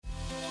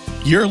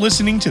You're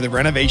listening to the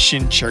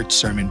Renovation Church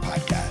Sermon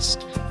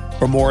Podcast.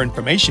 For more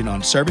information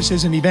on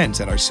services and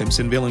events at our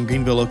Simpsonville and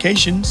Greenville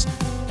locations,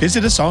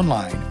 visit us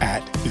online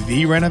at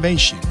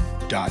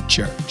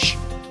therenovation.church.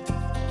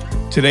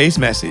 Today's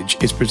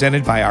message is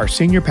presented by our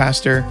senior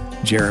pastor,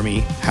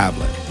 Jeremy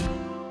Havler.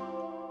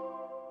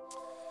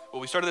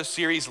 Well, we started this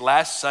series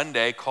last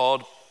Sunday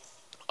called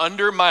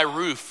Under My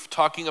Roof,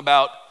 talking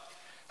about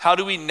how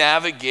do we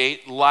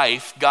navigate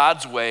life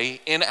God's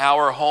way in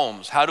our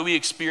homes? How do we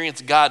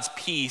experience God's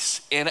peace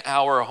in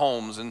our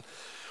homes? And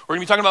we're gonna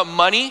be talking about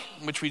money,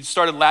 which we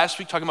started last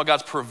week, talking about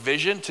God's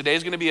provision.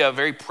 Today's gonna be a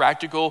very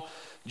practical,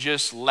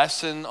 just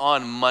lesson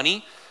on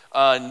money.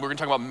 And we're gonna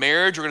talk about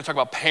marriage, we're gonna talk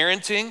about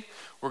parenting,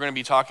 we're gonna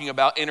be talking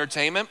about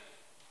entertainment.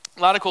 A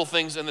lot of cool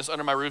things in this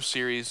Under My Roof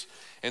series.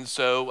 And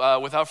so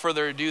without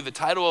further ado, the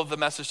title of the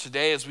message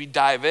today as we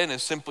dive in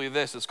is simply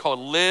this. It's called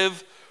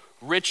Live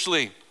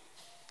Richly.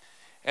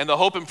 And the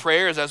hope and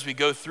prayer is as we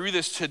go through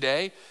this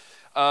today,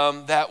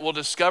 that we'll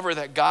discover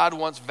that God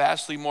wants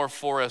vastly more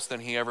for us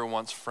than he ever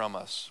wants from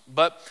us.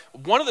 But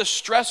one of the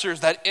stressors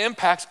that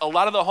impacts a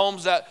lot of the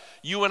homes that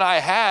you and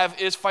I have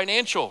is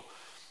financial.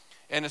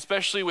 And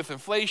especially with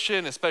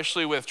inflation,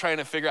 especially with trying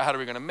to figure out how are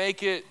we going to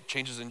make it,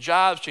 changes in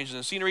jobs, changes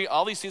in scenery,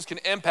 all these things can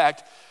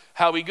impact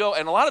how we go.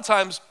 And a lot of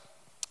times,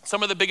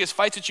 some of the biggest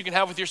fights that you can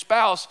have with your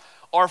spouse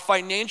are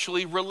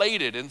financially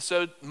related. And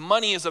so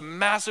money is a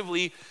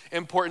massively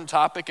important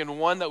topic and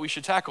one that we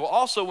should tackle.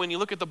 Also, when you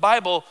look at the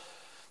Bible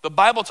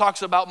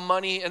talks about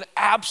money an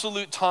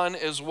absolute ton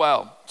as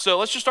well. So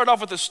let's just start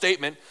off with a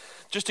statement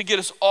just to get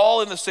us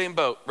all in the same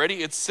boat.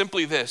 Ready? It's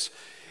simply this.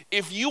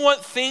 If you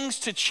want things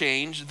to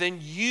change, then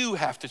you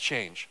have to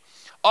change.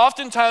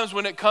 Oftentimes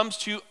when it comes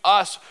to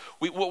us,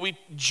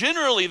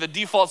 the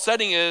default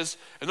setting is,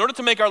 in order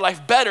to make our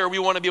life better, we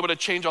want to be able to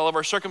change all of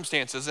our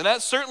circumstances. And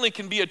that certainly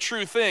can be a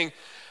true thing.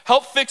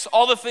 Help fix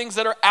all the things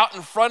that are out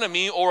in front of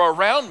me or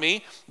around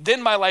me,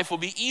 then my life will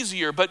be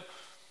easier. But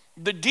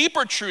the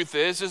deeper truth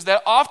is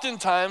that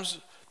oftentimes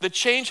the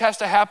change has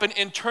to happen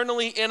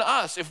internally in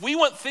us. If we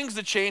want things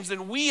to change,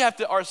 then we have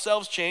to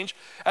ourselves change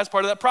as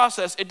part of that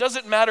process. It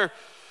doesn't matter.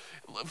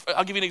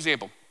 I'll give you an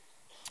example.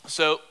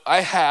 So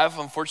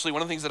unfortunately,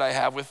 one of the things that I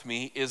have with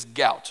me is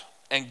gout.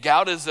 And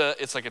gout it's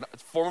like a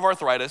form of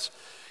arthritis,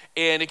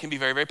 and it can be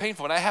very, very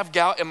painful. And I have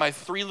gout in my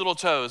 3 little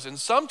toes. And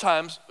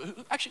sometimes,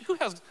 who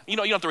has, you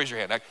don't have to raise your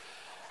hand.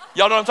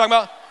 Y'all know what I'm talking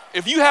about?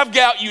 If you have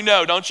gout, you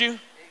know, don't you?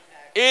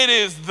 It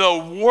is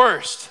the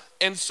worst.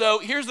 And so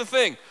here's the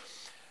thing.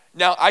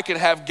 Now, I can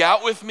have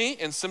gout with me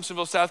in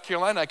Simpsonville, South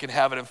Carolina. I can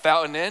have it in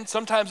Fountain Inn.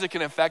 Sometimes it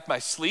can affect my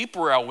sleep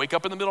where I'll wake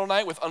up in the middle of the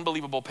night with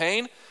unbelievable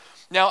pain.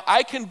 Now,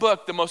 I can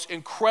book the most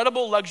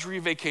incredible luxury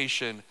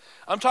vacation.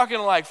 I'm talking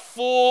like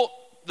full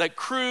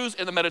cruise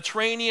in the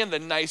Mediterranean, the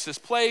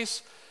nicest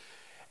place.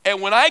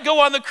 And when I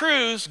go on the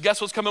cruise,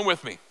 guess what's coming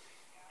with me?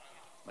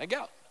 My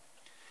gout.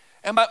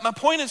 And my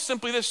point is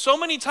simply this. So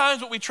many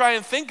times what we try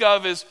and think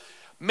of is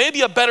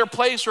maybe a better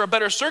place or a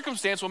better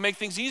circumstance will make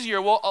things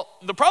easier. Well,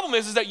 the problem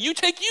is that you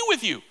take you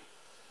with you.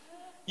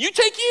 You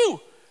take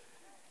you.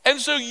 And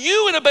so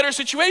you in a better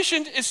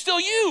situation is still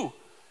you.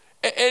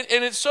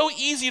 And it's so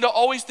easy to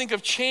always think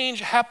of change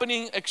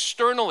happening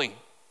externally,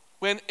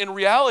 when in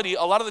reality,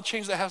 a lot of the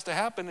change that has to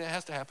happen, it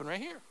has to happen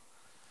right here.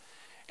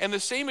 And the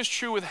same is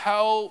true with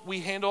how we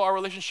handle our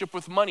relationship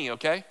with money,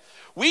 okay?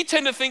 We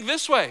tend to think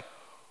this way.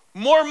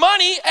 More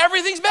money,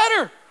 everything's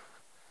better.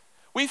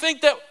 We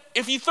think that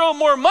if you throw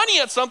more money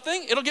at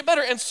something, it'll get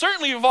better. And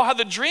certainly we've all had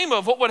the dream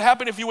of what would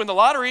happen if you win the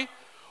lottery,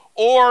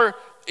 or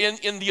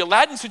in the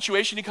Aladdin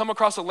situation, you come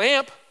across a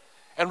lamp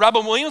and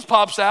Robin Williams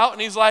pops out and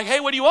he's like, hey,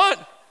 what do you want?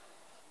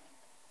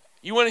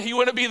 You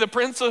want to be the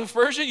Prince of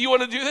Persia? You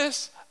want to do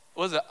this?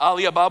 What was it,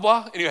 Ali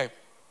Ababa? Anyway,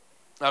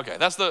 okay,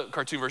 that's the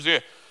cartoon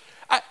version.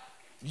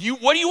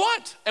 What do you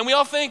want? And we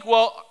all think,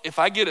 well, if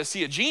I get to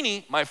see a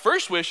genie, my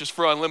first wish is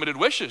for unlimited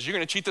wishes. You're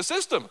going to cheat the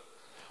system.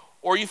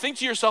 Or you think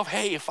to yourself,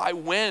 hey, if I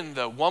win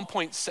the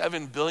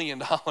 $1.7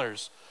 billion,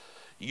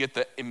 you get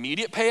the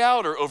immediate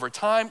payout or over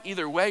time.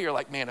 Either way, you're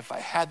like, man, if I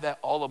had that,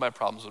 all of my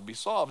problems would be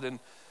solved. And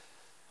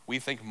we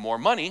think more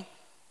money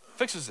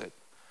fixes it.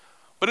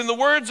 But in the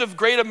words of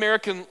great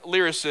American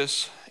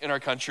lyricists in our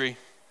country,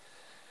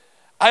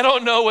 I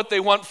don't know what they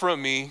want from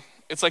me.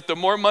 It's like the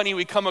more money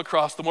we come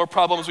across, the more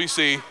problems we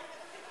see.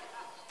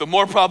 The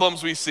more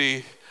problems we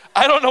see.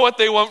 I don't know what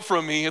they want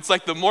from me. It's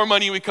like the more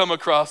money we come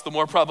across, the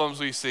more problems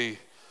we see.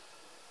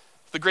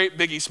 The great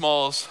Biggie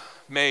Smalls,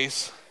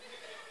 Mace,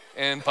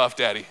 and Puff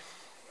Daddy.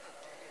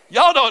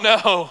 Y'all don't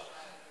know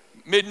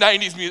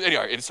mid-90s music.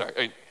 Anyway,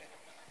 sorry.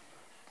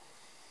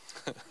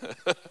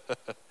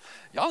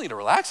 Y'all need to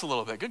relax a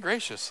little bit. Good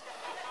gracious.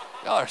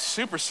 Y'all are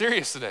super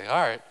serious today. All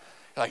right.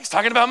 You're like, he's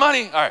talking about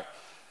money. All right.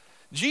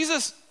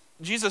 Jesus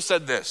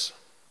said this.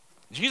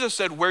 Jesus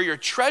said, where your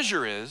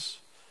treasure is,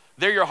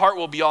 there your heart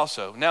will be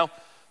also. Now,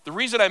 the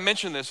reason I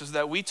mention this is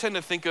that we tend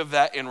to think of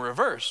that in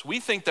reverse. We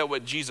think that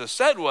what Jesus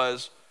said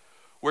was,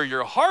 where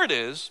your heart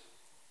is,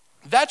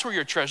 that's where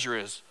your treasure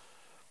is.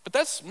 But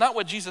that's not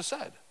what Jesus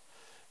said.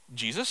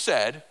 Jesus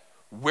said,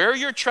 where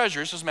your treasure,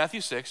 this is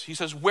Matthew 6, he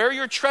says, where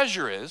your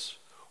treasure is,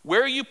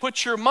 where you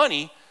put your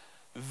money,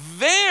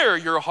 there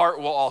your heart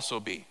will also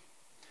be.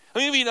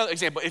 Let me give you another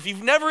example. If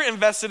you've never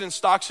invested in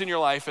stocks in your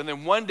life, and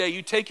then one day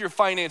you take your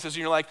finances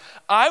and you're like,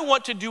 I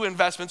want to do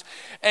investments,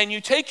 and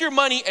you take your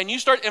money and you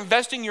start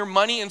investing your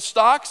money in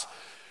stocks,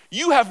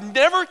 you have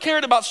never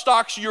cared about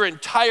stocks your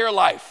entire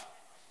life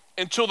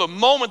until the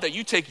moment that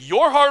you take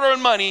your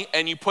hard-earned money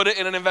and you put it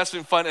in an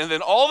investment fund, and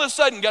then all of a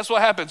sudden, guess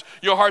what happens?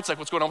 Your heart's like,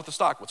 what's going on with the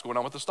stock? What's going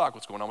on with the stock?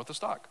 What's going on with the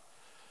stock?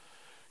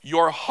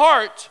 Your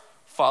heart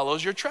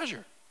follows your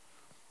treasure.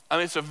 I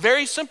mean, it's a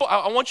very simple,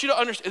 I want you to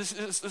understand,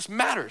 this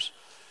matters.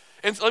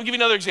 And so let me give you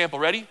another example,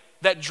 ready?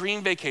 That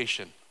dream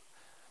vacation,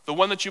 the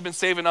one that you've been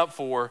saving up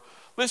for.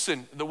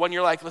 Listen, the one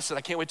you're like, listen,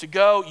 I can't wait to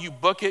go. You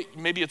book it,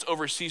 maybe it's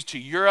overseas to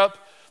Europe.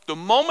 The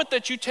moment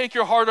that you take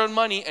your hard-earned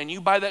money and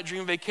you buy that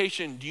dream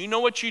vacation, do you know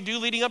what you do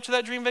leading up to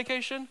that dream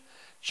vacation?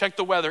 Check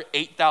the weather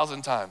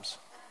 8,000 times.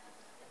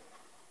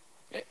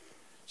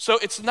 So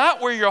it's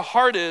not where your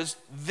heart is,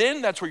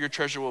 then that's where your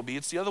treasure will be.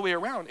 It's the other way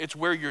around. It's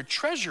where your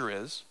treasure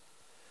is,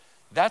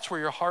 that's where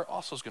your heart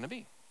also is going to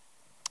be.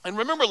 And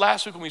remember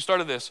last week when we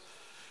started this,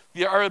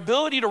 our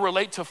ability to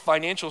relate to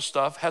financial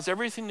stuff has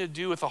everything to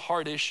do with a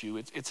heart issue.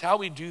 It's how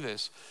we do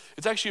this.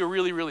 It's actually a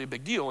really, really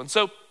big deal. And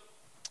so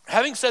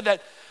having said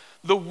that,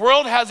 the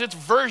world has its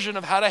version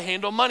of how to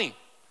handle money.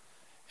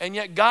 And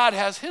yet God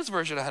has his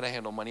version of how to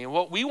handle money. And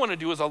what we want to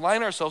do is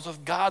align ourselves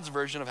with God's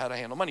version of how to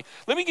handle money.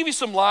 Let me give you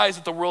some lies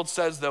that the world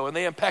says, though, and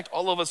they impact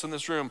all of us in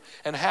this room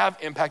and have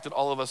impacted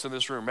all of us in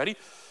this room. Ready?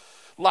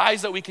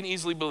 Lies that we can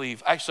easily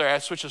believe. Sorry, I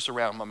switched this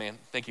around, my man.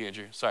 Thank you,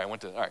 Andrew. Sorry, all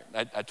right.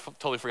 I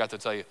totally forgot to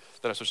tell you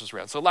that I switched this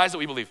around. So lies that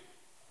we believe.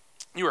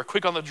 You are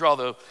quick on the draw,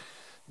 though,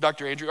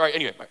 Dr. Andrew. All right,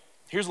 anyway,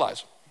 here's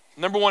lies.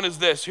 Number one is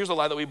this. Here's a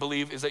lie that we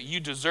believe is that you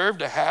deserve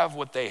to have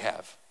what they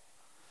have.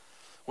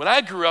 When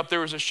I grew up, there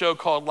was a show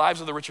called Lives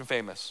of the Rich and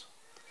Famous.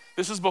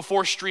 This is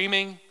before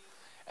streaming,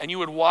 and you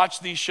would watch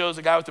these shows,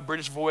 a guy with the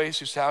British voice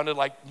who sounded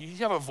like, you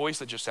have a voice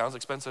that just sounds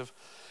expensive,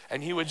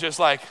 and he would just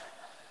like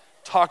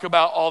talk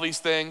about all these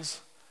things.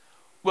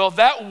 Well,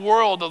 that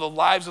world of the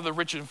lives of the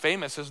rich and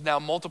famous has now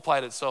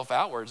multiplied itself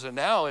outwards, and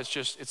now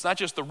it's not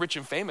just the rich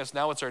and famous,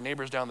 now it's our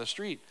neighbors down the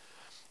street.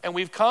 And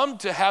we've come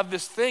to have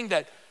this thing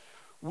that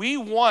we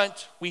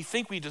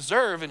think we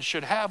deserve and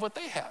should have what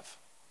they have.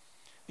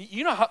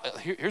 You know how,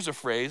 here's a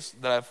phrase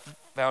that I've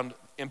found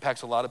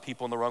impacts a lot of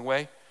people in the wrong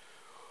way.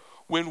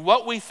 When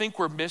what we think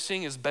we're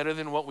missing is better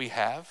than what we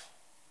have,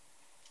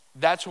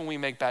 that's when we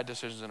make bad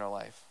decisions in our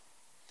life.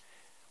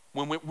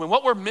 When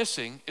what we're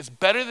missing is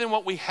better than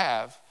what we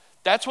have,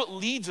 that's what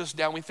leads us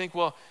down. We think,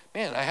 well,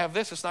 man, I have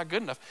this, it's not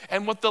good enough.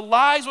 And what the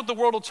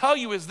world will tell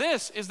you is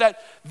this, is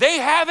that they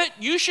have it,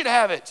 you should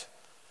have it.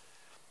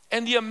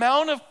 And the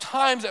amount of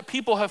times that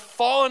people have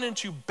fallen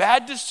into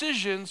bad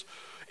decisions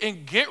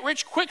and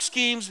get-rich-quick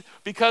schemes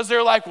because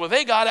they're like, well,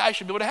 they got it, I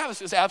should be able to have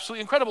this. It's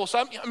absolutely incredible.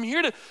 So I'm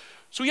here to,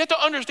 so we have to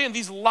understand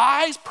these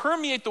lies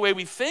permeate the way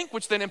we think,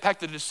 which then impact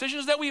the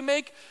decisions that we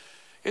make.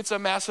 It's a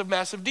massive,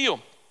 massive deal.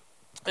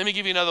 Let me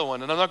give you another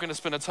one, and I'm not going to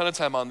spend a ton of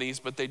time on these,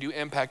 but they do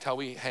impact how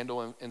we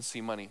handle and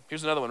see money.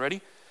 Here's another one,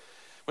 ready?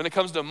 When it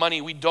comes to money,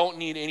 we don't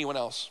need anyone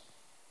else.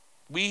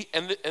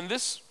 And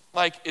this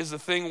like is the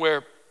thing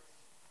where,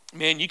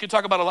 man, you can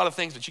talk about a lot of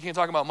things, but you can't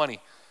talk about money.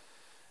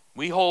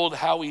 We hold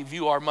how we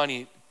view our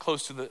money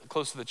close to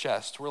the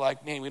chest. We're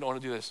like, man, we don't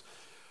want to do this.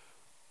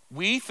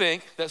 We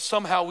think that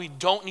somehow we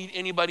don't need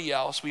anybody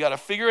else. We got to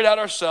figure it out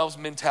ourselves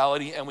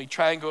mentality, and we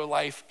try and go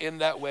life in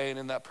that way and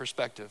in that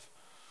perspective.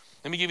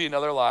 Let me give you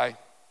another lie,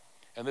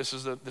 and this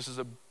is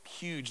a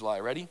huge lie.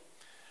 Ready?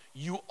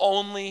 You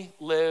only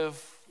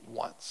live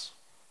once.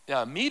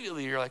 Now,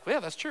 immediately you're like, well, yeah,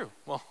 that's true.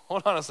 Well,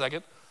 hold on a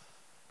second.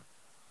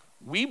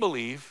 We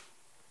believe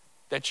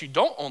that you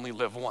don't only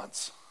live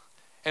once.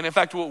 And in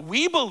fact, what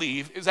we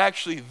believe is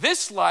actually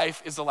this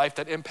life is the life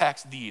that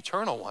impacts the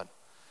eternal one.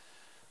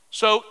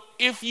 So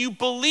if you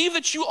believe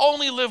that you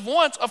only live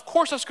once, of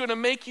course that's going to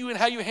make you and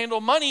how you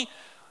handle money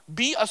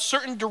be a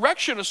certain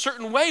direction, a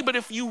certain way. But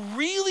if you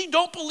really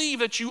don't believe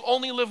that you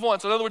only live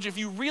once, in other words, if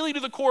you really to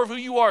the core of who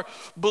you are,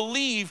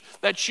 believe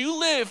that you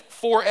live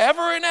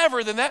forever and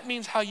ever, then that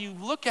means how you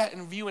look at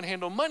and view and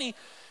handle money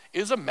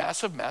is a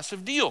massive,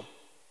 massive deal.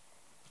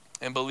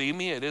 And believe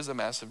me, it is a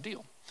massive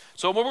deal.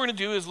 So what we're going to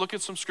do is look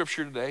at some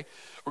scripture today.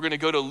 We're going to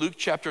go to Luke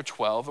chapter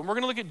 12, and we're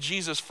going to look at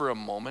Jesus for a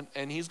moment,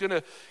 and he's going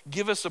to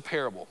give us a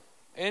parable.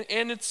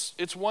 And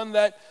it's one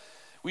that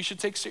we should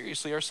take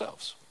seriously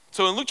ourselves.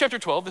 So in Luke chapter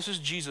 12, this is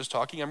Jesus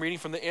talking. I'm reading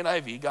from the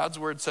NIV. God's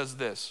word says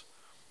this.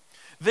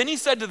 Then he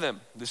said to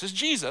them, this is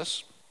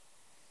Jesus,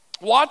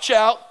 watch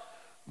out,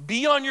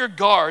 be on your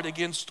guard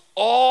against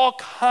all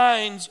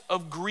kinds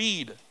of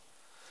greed.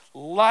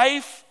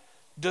 Life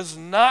does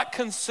not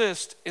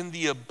consist in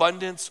the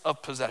abundance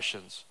of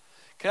possessions.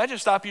 Can I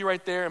just stop you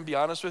right there and be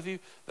honest with you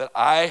that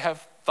I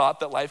have thought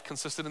that life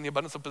consisted in the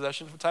abundance of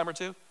possessions for a time or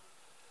two?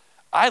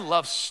 I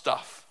love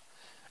stuff.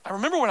 I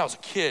remember when I was a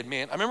kid,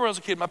 man.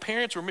 My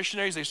parents were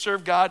missionaries. They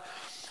served God.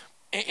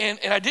 And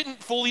I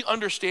didn't fully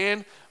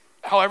understand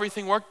how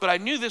everything worked, but I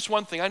knew this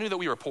one thing. I knew that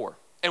we were poor.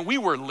 And we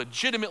were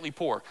legitimately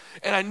poor.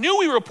 And I knew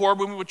we were poor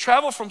when we would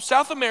travel from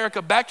South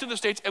America back to the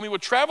States, and we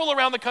would travel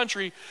around the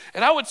country,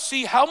 and I would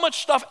see how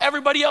much stuff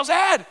everybody else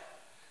had.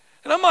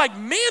 And I'm like,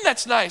 man,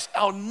 that's nice.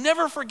 I'll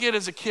never forget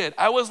as a kid.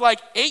 I was like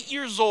 8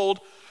 years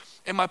old,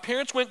 and my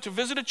parents went to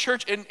visit a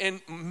church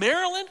in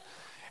Maryland,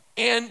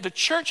 and the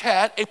church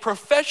had a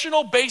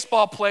professional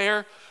baseball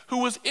player who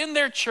was in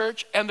their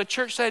church, and the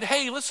church said,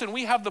 hey, listen,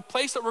 we have the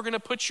place that we're going to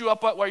put you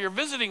up at while you're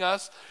visiting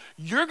us.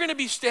 You're going to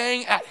be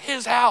staying at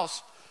his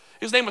house.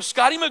 His name was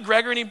Scotty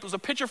McGregor, and he was a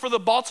pitcher for the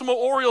Baltimore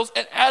Orioles.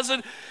 And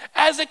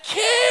as a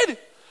kid,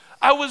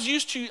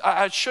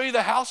 I'd show you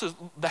the houses.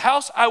 The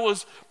house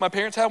my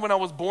parents had when I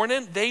was born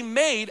in, they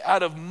made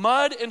out of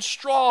mud and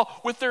straw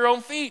with their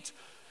own feet.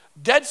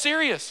 Dead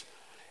serious.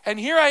 And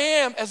here I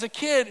am as a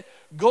kid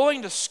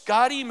going to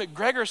Scotty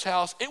McGregor's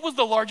house. It was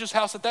the largest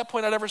house at that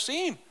point I'd ever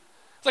seen.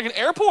 It's like an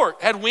airport,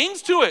 it had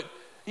wings to it.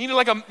 You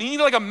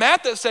needed like a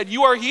mat that said,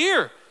 you are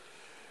here.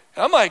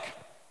 And I'm like,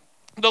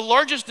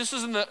 this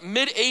is in the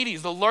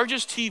mid-'80s, the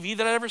largest TV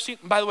that I'd ever seen.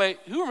 By the way,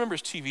 who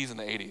remembers TVs in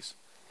the 80s?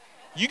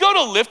 You go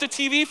to lift a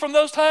TV from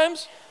those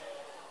times,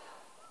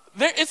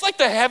 it's like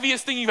the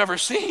heaviest thing you've ever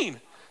seen.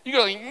 You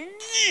go like,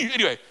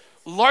 anyway,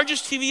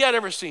 largest TV I'd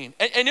ever seen.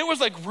 And it was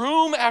like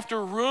room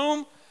after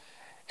room.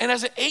 And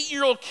as an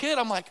 8-year-old kid,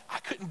 I'm like, I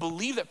couldn't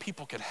believe that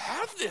people could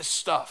have this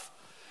stuff.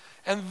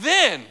 And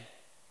then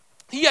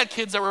he had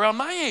kids that were around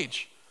my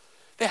age.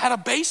 They had a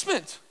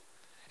basement.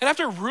 And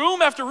after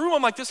room,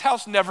 I'm like, this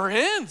house never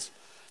ends.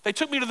 They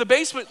took me to the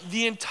basement.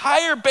 The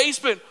entire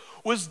basement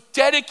was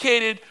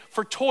dedicated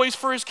for toys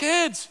for his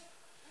kids.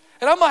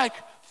 And I'm like,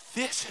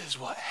 this is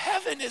what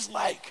heaven is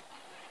like.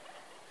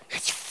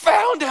 It's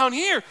found down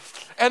here.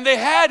 And they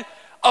had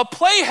a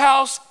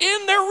playhouse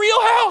in their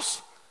real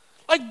house,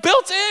 like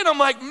built in. I'm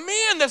like,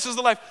 man, this is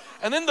the life.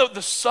 And then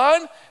the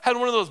son had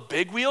one of those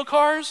big wheel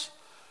cars,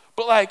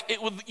 but like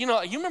it would, you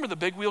remember the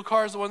big wheel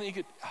cars, the one that you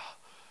could,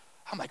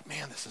 I'm like,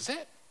 man, this is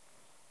it.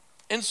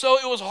 And so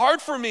it was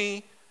hard for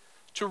me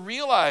to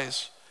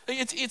realize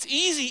it's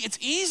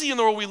easy in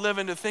the world we live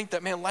in to think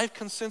that, man, life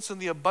consists in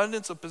the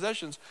abundance of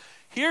possessions.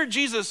 Here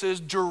Jesus is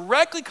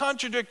directly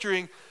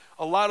contradicting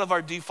a lot of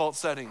our default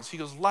settings. He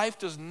goes, life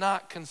does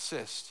not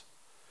consist.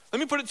 Let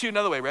me put it to you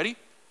another way, ready?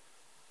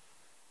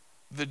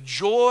 The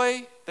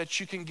joy that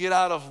you can get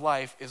out of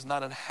life is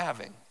not in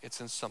having,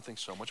 it's in something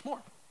so much more.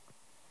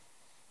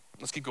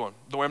 Let's keep going.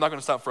 Don't worry, I'm not going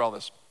to stop for all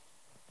this.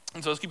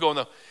 And so let's keep going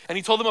though. And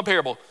he told them a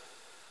parable.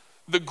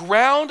 The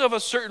ground of a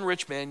certain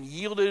rich man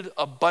yielded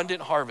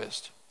abundant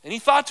harvest. And he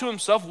thought to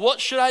himself,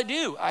 what should I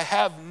do? I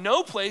have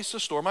no place to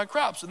store my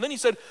crops. And then he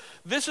said,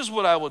 this is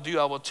what I will do.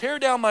 I will tear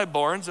down my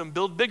barns and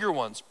build bigger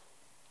ones.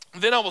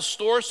 Then I will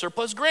store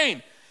surplus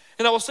grain.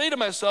 And I will say to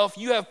myself,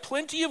 you have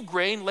plenty of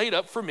grain laid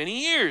up for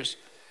many years.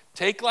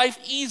 Take life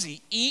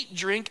easy, eat,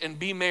 drink, and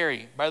be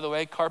merry. By the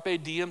way,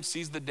 Carpe Diem,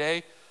 seize the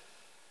day.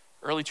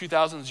 Early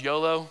 2000s,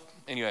 YOLO.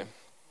 Anyway,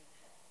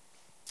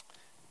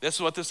 this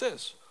is what this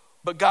is.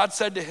 But God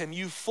said to him,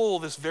 you fool,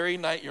 this very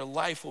night your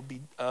life will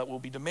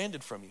be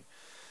demanded from you.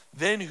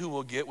 Then who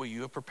will get what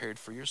you have prepared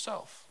for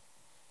yourself?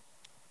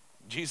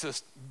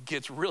 Jesus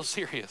gets real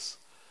serious.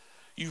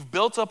 You've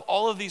built up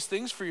all of these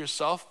things for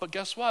yourself, but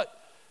guess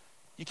what?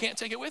 You can't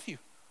take it with you.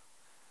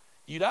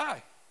 You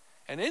die.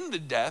 And in the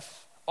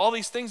death, all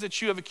these things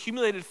that you have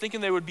accumulated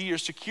thinking they would be your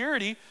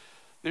security,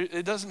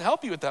 it doesn't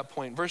help you at that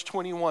point. Verse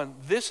 21,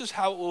 this is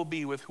how it will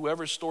be with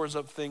whoever stores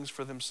up things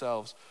for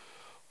themselves,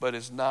 but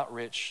is not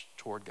rich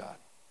toward God.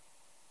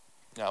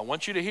 Now, I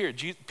want you to hear,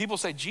 people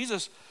say,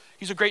 Jesus,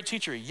 he's a great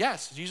teacher.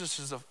 Yes, Jesus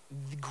is the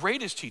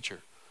greatest teacher.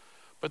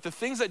 But the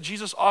things that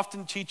Jesus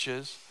often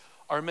teaches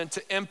are meant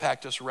to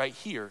impact us right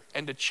here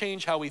and to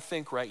change how we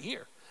think right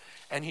here.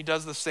 And he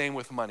does the same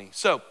with money.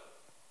 So,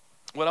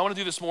 what I want to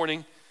do this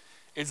morning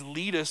is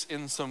lead us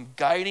in some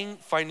guiding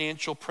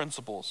financial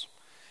principles.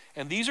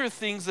 And these are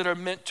things that are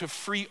meant to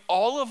free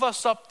all of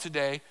us up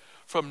today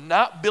from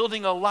not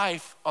building a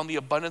life on the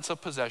abundance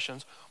of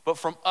possessions, but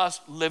from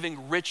us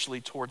living richly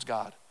towards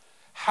God.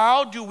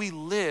 How do we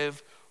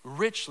live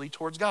richly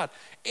towards God?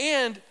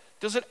 And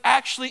does it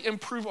actually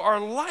improve our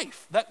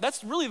life?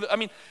 That's really,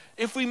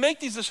 if we make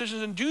these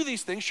decisions and do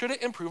these things, should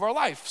it improve our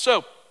life?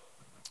 So,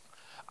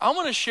 I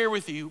want to share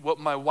with you what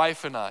my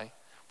wife and I,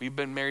 we've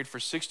been married for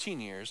 16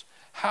 years,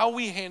 how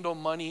we handle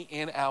money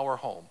in our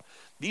home.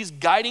 These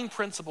guiding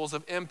principles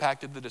have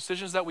impacted the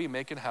decisions that we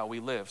make and how we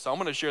live. So I'm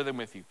going to share them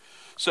with you.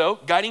 So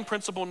guiding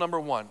principle number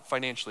 1,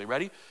 financially,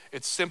 ready?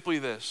 It's simply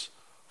this: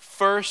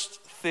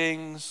 first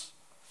things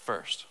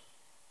first.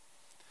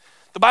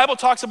 The Bible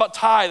talks about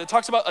tithe. It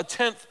talks about a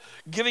tenth,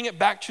 giving it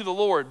back to the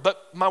Lord.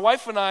 But my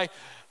wife and I,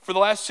 for the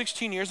last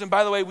 16 years, and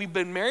by the way, we've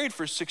been married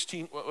for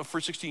 16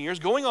 years,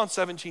 going on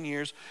 17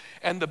 years,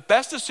 and the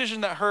best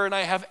decision that her and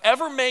I have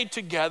ever made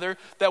together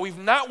that we've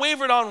not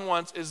wavered on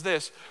once is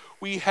this: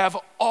 we have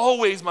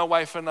always, my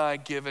wife and I,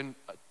 given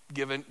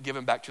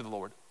back to the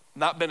Lord.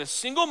 Not been a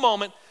single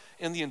moment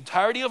in the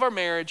entirety of our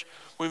marriage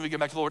when we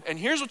give back to the Lord. And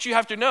here's what you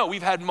have to know: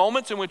 we've had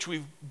moments in which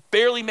we've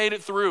barely made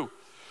it through.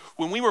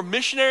 When we were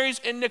missionaries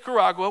in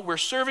Nicaragua, we're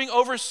serving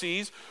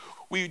overseas.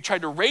 We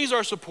tried to raise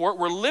our support.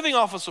 We're living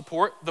off of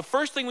support. The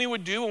first thing we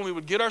would do when we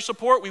would get our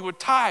support, we would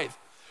tithe.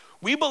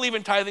 We believe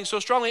in tithing so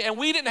strongly, and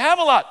we didn't have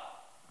a lot.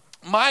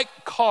 My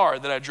car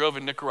that I drove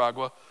in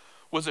Nicaragua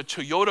was a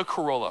Toyota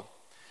Corolla.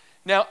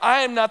 Now,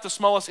 I am not the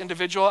smallest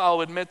individual,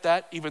 I'll admit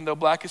that, even though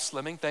black is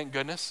slimming, thank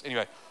goodness.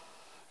 Anyway,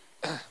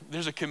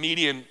 there's a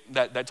comedian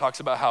that talks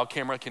about how a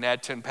camera can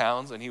add 10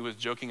 pounds, and he was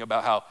joking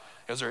about how,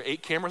 is there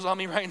 8 cameras on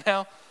me right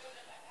now?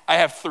 I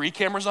have 3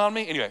 cameras on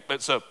me. Anyway,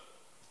 but so,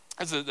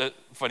 that's a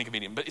funny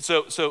comedian. But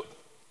so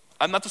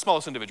I'm not the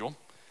smallest individual,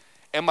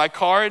 and my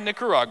car in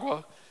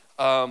Nicaragua,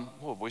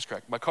 voice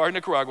crack. My car in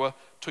Nicaragua,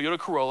 Toyota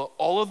Corolla,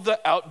 all of the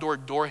outdoor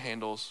door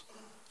handles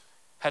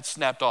had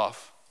snapped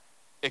off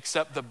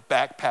except the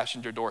back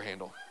passenger door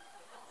handle.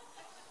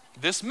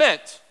 This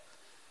meant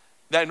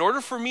that in order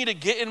for me to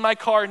get in my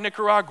car in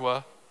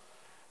Nicaragua,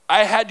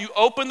 I had to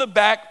open the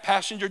back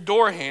passenger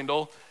door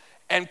handle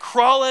and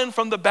crawl in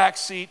from the back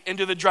seat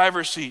into the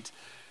driver's seat.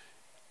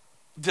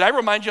 Did I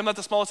remind you I'm not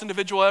the smallest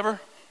individual ever?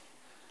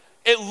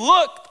 It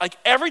looked like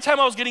every time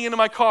I was getting into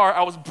my car,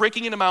 I was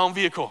breaking into my own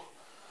vehicle.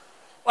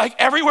 Like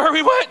everywhere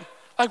we went,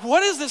 like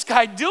what is this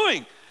guy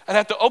doing? I'd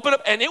have to open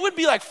up, and it would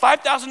be like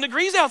 5,000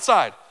 degrees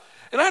outside.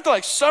 And I had to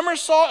like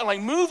somersault and like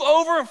move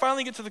over and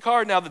finally get to the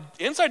car. Now the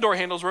inside door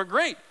handles work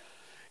great.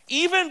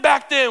 Even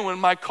back then when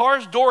my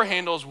car's door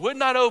handles would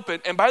not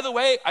open, and by the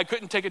way, I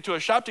couldn't take it to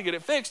a shop to get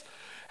it fixed,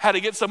 had to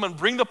get someone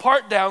bring the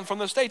part down from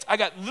the States. I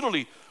got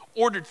literally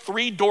ordered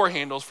 3 door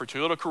handles for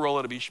Toyota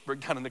Corolla to be brought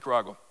down to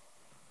Nicaragua.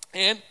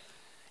 And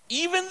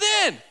even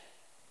then,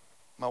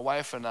 my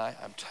wife and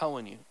I'm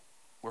telling you,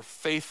 we're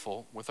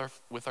faithful with our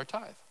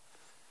tithe.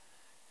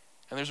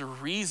 And there's a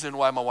reason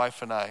why my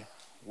wife and I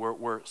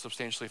were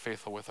substantially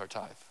faithful with our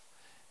tithe.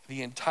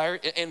 The entire,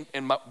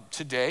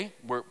 today,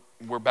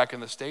 we're back in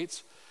the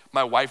States.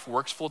 My wife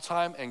works full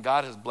time, and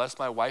God has blessed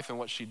my wife in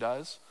what she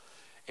does,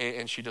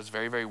 and she does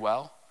very, very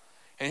well.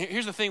 And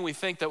here's the thing, we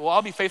think that, well,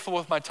 I'll be faithful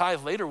with my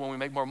tithe later when we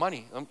make more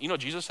money. You know,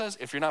 Jesus says,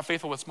 if you're not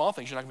faithful with small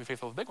things, you're not gonna be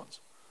faithful with big ones.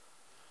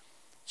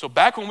 So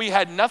back when we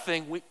had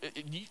nothing,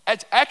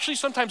 it's actually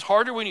sometimes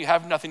harder when you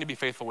have nothing to be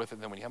faithful with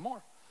it than when you have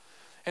more.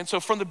 And so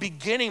from the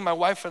beginning, my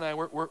wife and I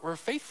were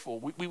faithful.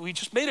 We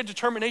just made a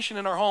determination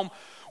in our home.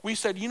 We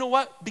said, you know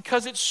what?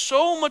 Because it's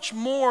so much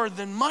more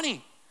than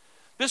money.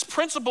 This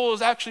principle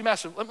is actually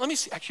massive. Let me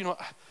see. Actually, you know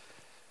what?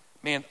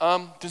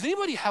 Man, does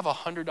anybody have a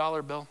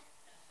 $100 bill?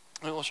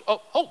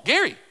 Oh,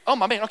 Gary. Oh,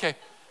 my man. Okay.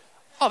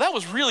 Oh, that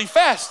was really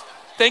fast.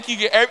 Thank you,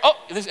 Gary. Oh,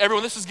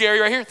 everyone, this is Gary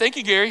right here. Thank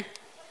you, Gary.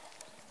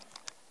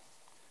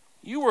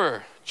 You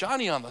were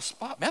Johnny on the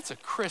spot. That's a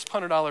crisp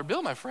 $100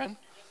 bill, my friend.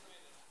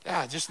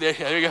 Yeah, just there.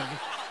 Yeah, there you go.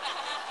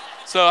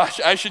 So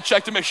I should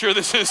check to make sure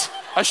this is,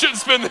 I shouldn't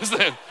spend this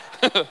then.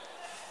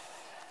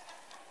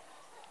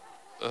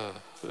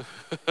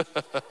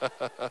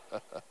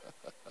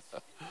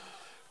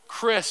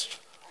 Crisp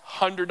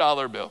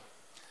 $100 bill.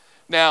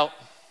 Now,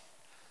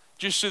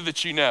 just so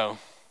that you know,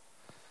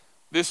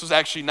 this was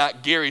actually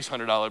not Gary's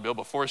 $100 bill.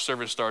 Before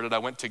service started, I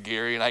went to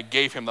Gary and I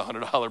gave him the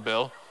 $100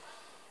 bill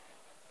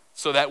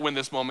so that when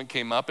this moment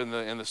came up in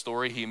the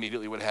story, he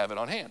immediately would have it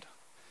on hand.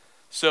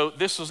 So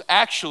this was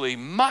actually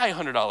my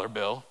 $100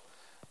 bill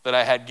that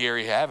I had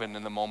Gary have, and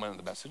in the moment of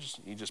the message,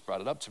 he just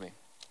brought it up to me.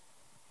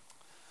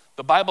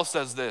 The Bible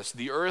says this: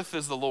 the earth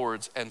is the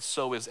Lord's, and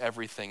so is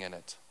everything in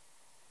it.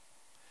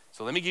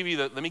 So let me give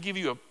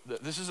you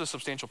this is a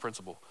substantial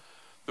principle.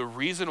 The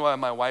reason why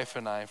my wife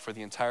and I, for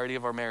the entirety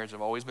of our marriage,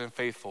 have always been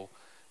faithful,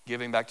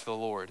 giving back to the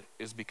Lord,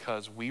 is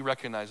because we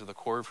recognize at the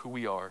core of who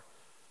we are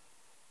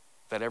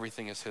that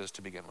everything is His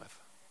to begin with.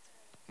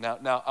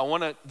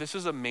 Now, this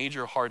is a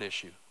major heart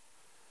issue.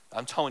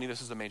 I'm telling you,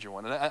 this is a major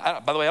one.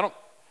 And by the way,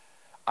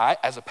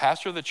 as a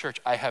pastor of the church,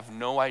 I have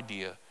no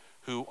idea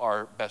who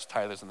our best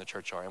tithers in the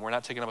church are, and we're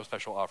not taking up a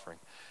special offering.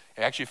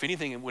 Actually, if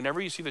anything, whenever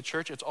you see the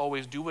church, it's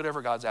always do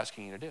whatever God's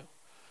asking you to do.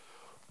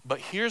 But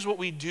here's what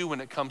we do when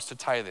it comes to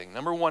tithing.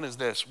 Number one is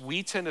this: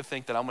 we tend to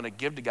think that I'm going to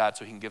give to God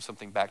so He can give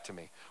something back to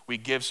me. We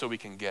give so we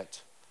can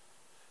get.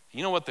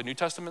 You know what the New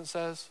Testament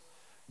says?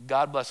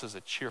 God blesses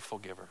a cheerful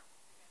giver.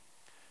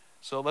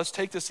 So let's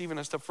take this even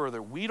a step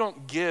further. We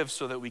don't give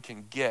so that we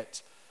can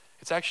get.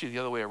 It's actually the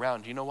other way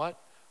around. You know what?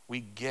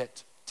 We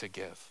get to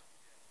give.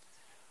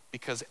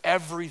 Because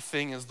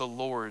everything is the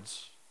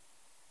Lord's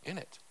in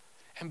it.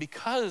 And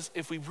because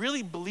if we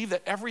really believe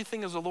that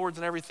everything is the Lord's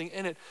and everything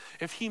in it,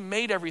 if He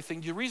made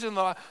everything, the reason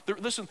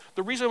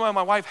why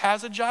my wife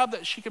has a job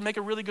that she can make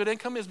a really good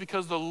income is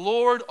because the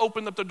Lord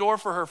opened up the door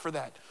for her for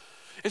that.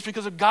 It's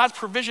because of God's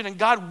provision, and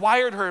God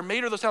wired her and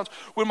made her those talents.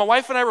 When my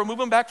wife and I were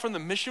moving back from the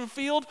mission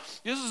field,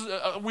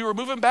 we were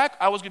moving back.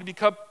 I was going to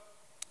become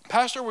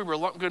pastor. We were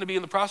going to be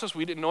in the process.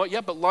 We didn't know it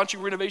yet, but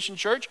launching Renovation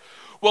Church.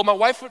 Well, my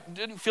wife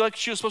didn't feel like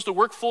she was supposed to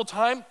work full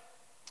time.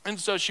 And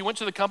so she went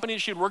to the company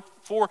she had worked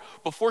for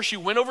before she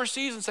went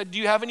overseas and said, do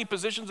you have any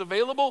positions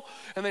available?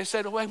 And they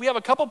said, well, we have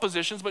a couple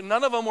positions, but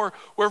none of them were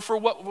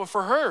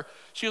for her.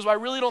 She goes, well,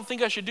 I really don't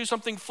think I should do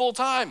something full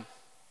time.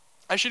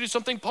 I should do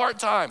something part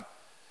time.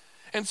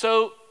 And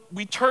so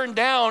we turned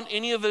down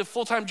any of the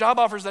full-time job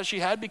offers that she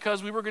had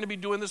because we were going to be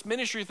doing this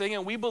ministry thing,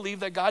 and we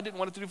believed that God didn't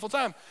want it to do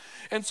full-time.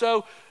 And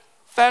so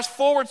fast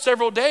forward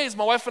several days,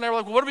 my wife and I were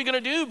like, well, what are we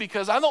going to do?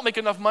 Because I don't make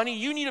enough money.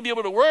 You need to be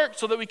able to work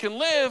so that we can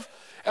live.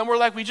 And we're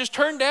like, we just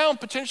turned down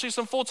potentially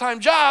some full-time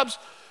jobs.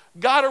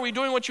 God, are we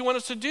doing what you want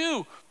us to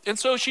do? And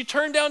so she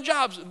turned down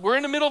jobs. We're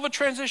in the middle of a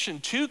transition,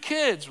 2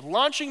 kids,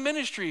 launching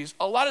ministries,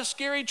 a lot of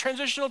scary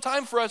transitional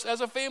time for us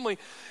as a family.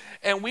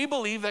 And we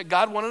believe that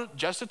God wanted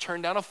Jess to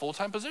turn down a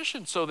full-time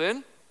position. So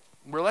then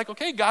we're like,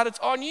 okay, God, it's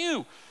on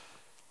you.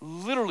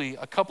 Literally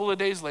a couple of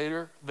days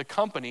later, the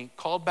company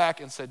called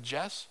back and said,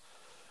 Jess,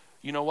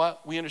 you know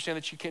what? We understand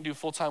that you can't do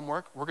full-time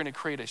work. We're going to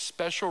create a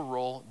special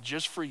role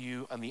just for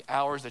you on the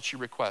hours that you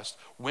request.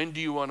 When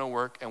do you want to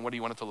work and what do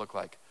you want it to look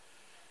like?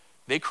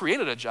 They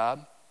created a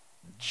job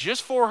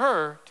just for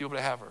her to be able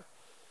to have her.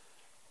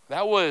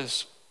 That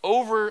was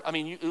over, I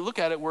mean, you look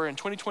at it, we're in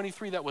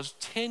 2023, that was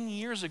 10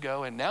 years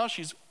ago, and now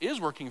she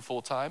is working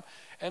full-time,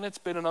 and it's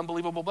been an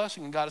unbelievable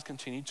blessing, and God has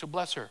continued to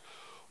bless her.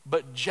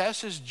 But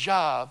Jess's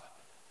job,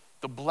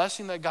 the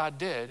blessing that God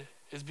did,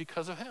 is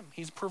because of him.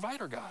 He's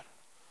provider God.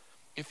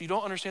 If you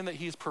don't understand that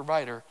he's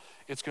provider,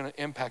 it's going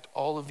to impact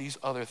all of these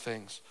other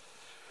things.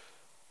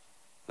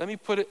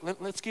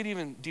 Let's get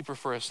even deeper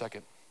for a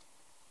second.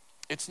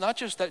 It's not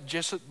just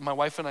that my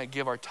wife and I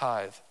give our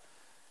tithe.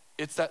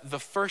 It's that the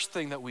first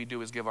thing that we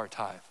do is give our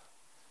tithe.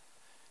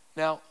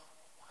 Now,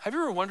 have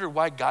you ever wondered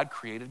why God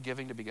created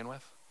giving to begin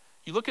with?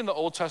 You look in the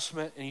Old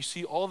Testament and you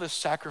see all this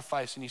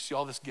sacrifice and you see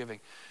all this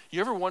giving.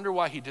 You ever wonder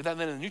why he did that? And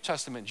then in the New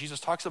Testament, Jesus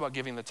talks about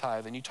giving the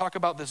tithe and you talk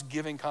about this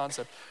giving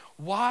concept.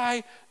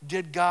 Why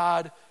did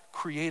God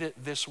create it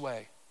this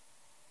way?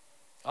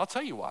 I'll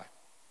tell you why.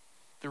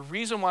 The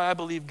reason why I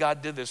believe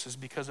God did this is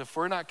because if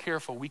we're not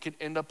careful, we could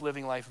end up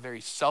living life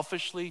very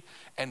selfishly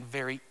and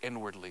very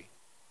inwardly.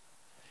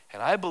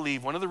 And I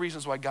believe one of the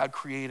reasons why God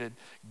created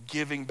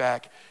giving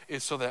back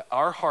is so that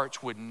our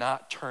hearts would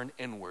not turn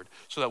inward,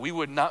 so that we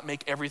would not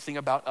make everything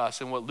about us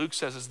and what Luke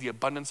says is the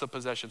abundance of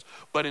possessions.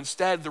 But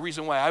instead, the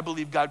reason why I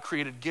believe God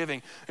created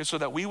giving is so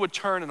that we would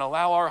turn and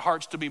allow our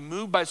hearts to be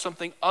moved by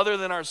something other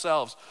than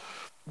ourselves.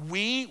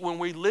 When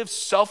we live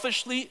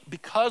selfishly,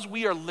 because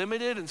we are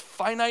limited and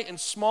finite and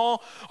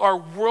small, our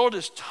world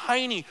is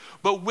tiny.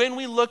 But when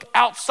we look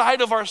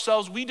outside of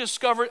ourselves, we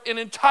discover an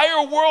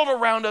entire world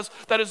around us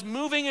that is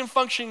moving and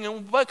functioning.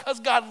 And because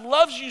God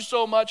loves you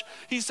so much,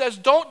 he says,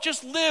 don't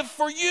just live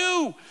for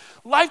you.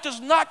 Life does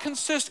not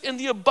consist in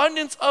the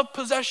abundance of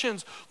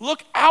possessions.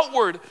 Look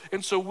outward.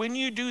 And so when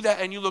you do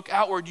that and you look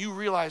outward, you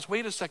realize,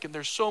 wait a second,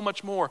 there's so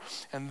much more.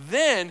 And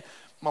then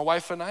my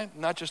wife and I,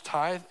 not just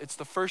tithe, it's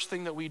the first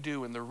thing that we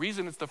do. And the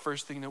reason it's the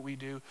first thing that we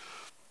do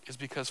is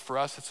because for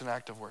us, it's an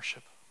act of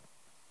worship.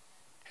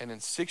 And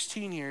in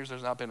 16 years,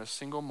 there's not been a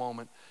single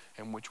moment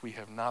in which we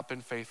have not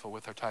been faithful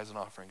with our tithes and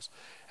offerings.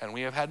 And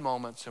we have had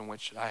moments in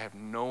which I have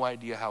no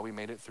idea how we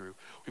made it through.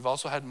 We've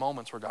also had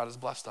moments where God has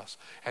blessed us.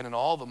 And in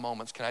all the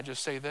moments, can I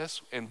just say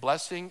this? In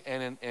blessing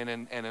and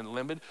in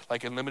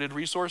limited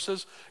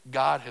resources,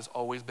 God has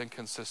always been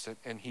consistent.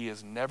 And he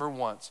has never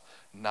once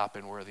not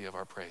been worthy of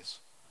our praise.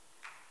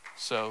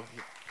 So,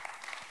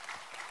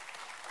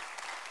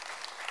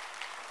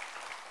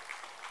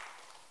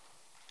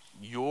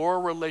 your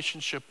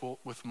relationship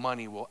with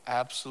money will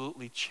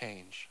absolutely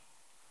change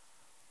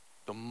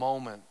the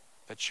moment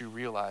that you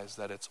realize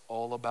that it's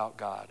all about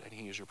God and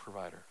he is your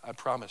provider. I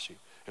promise you,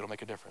 it'll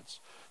make a difference.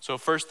 So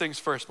first things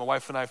first, my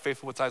wife and I are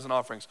faithful with tithes and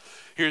offerings.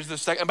 Here's the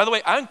second. And by the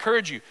way, I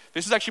encourage you,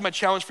 this is actually my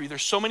challenge for you.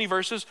 There's so many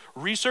verses.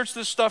 Research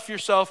this stuff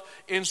yourself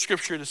in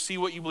scripture to see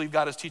what you believe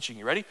God is teaching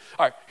you. Ready?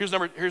 All right, here's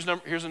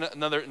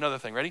another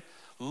thing. Ready?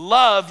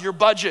 Love your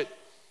budget.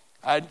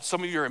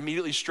 Some of you are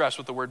immediately stressed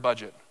with the word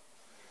budget.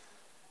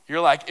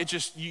 You're like,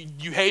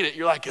 you hate it.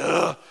 You're like,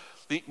 ugh.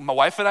 My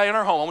wife and I in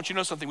our home, I want you to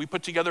know something. We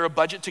put together a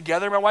budget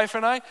together, my wife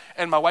and I,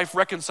 and my wife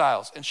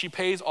reconciles. And she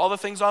pays all the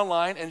things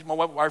online, and my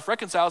wife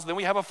reconciles. And then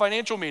we have a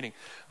financial meeting.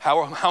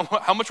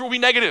 How much were we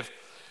negative?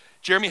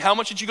 Jeremy, how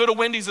much did you go to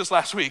Wendy's this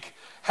last week?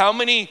 How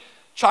many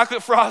chocolate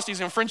Frosties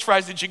and French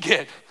fries did you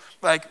get?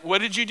 Like, what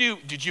did you do?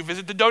 Did you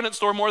visit the donut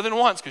store more than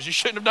once? Because you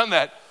shouldn't have done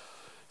that.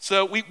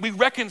 So we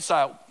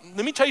reconcile.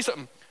 Let me tell you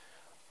something.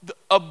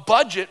 A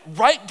budget,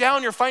 write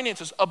down your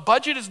finances. A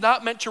budget is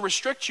not meant to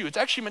restrict you. It's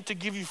actually meant to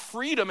give you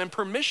freedom and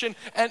permission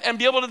and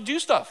be able to do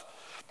stuff.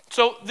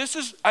 So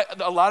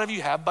a lot of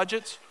you have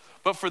budgets,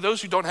 but for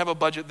those who don't have a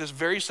budget, this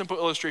very simple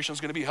illustration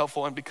is going to be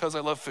helpful. And because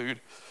I love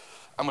food,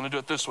 I'm going to do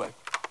it this way.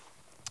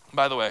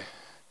 By the way,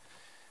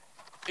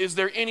 is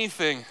there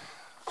anything,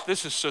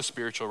 this is so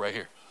spiritual right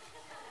here.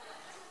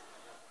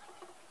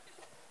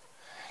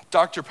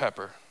 Dr.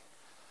 Pepper.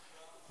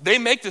 They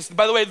make this,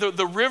 by the way,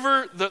 the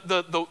river,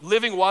 the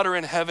living water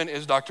in heaven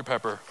is Dr.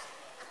 Pepper.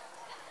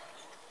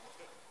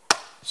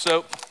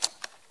 So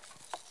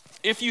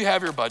if you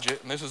have your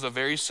budget, and this is a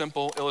very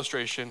simple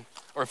illustration,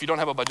 or if you don't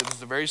have a budget, this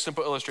is a very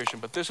simple illustration,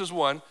 but this is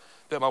one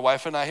that my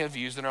wife and I have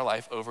used in our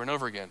life over and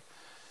over again.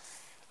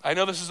 I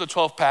know this is a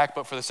 12-pack,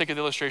 but for the sake of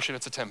the illustration,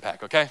 it's a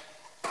 10-pack, okay?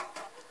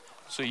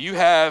 So you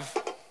have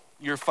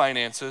your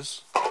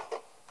finances.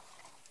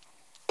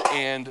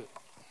 And,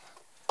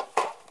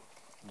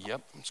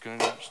 yep, I'm just going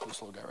to do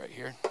this little guy right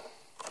here.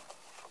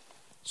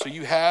 So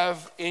you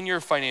have in your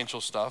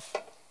financial stuff,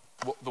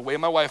 the way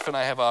my wife and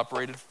I have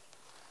operated,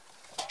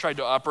 tried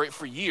to operate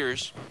for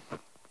years.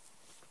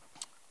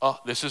 Oh,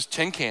 this is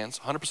 10 cans,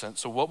 100%.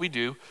 So what we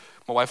do,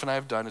 my wife and I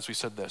have done is we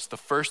said this. The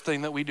first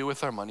thing that we do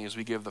with our money is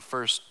we give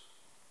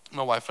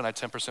my wife and I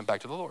 10%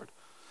 back to the Lord.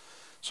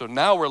 So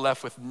now we're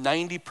left with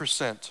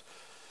 90%.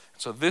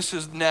 So this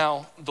is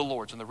now the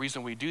Lord's. And the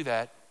reason we do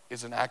that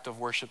is an act of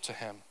worship to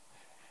him.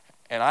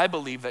 And I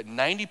believe that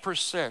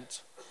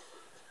 90%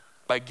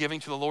 by giving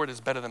to the Lord is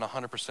better than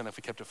 100% if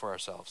we kept it for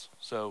ourselves.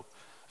 So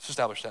let's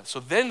establish that. So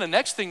then the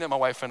next thing that my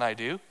wife and I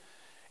do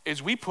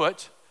is we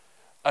put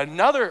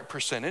another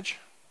percentage.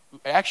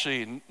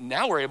 Actually,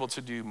 now we're able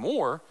to do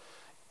more.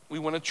 We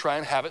want to try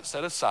and have it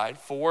set aside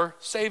for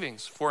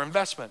savings, for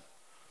investment.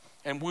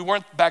 And we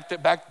weren't back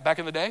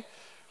in the day.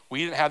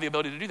 We didn't have the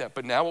ability to do that.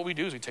 But now what we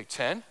do is we take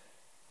 10,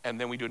 and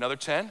then we do another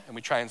 10, and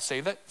we try and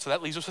save that. So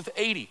that leaves us with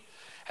 80.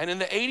 And in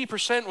the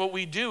 80%, what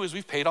we do is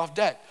we've paid off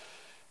debt.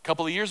 A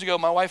couple of years ago,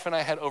 my wife and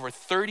I had over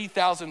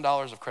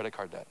 $30,000 of credit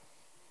card debt.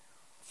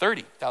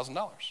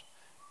 $30,000.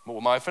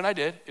 What my wife and I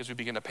did is we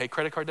began to pay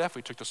credit card debt.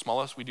 We took the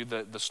smallest, we do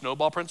the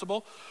snowball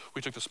principle.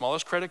 We took the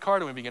smallest credit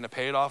card and we began to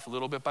pay it off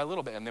little bit by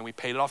little bit. And then we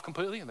paid it off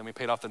completely, and then we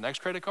paid off the next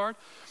credit card.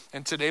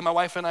 And today my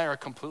wife and I are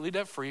completely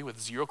debt-free with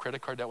zero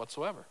credit card debt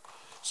whatsoever.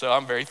 So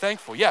I'm very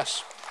thankful,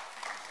 yes.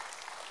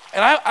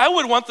 And I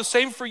would want the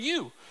same for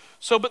you.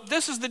 So, but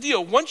this is the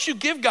deal. Once you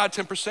give God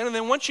 10%, and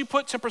then once you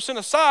put 10%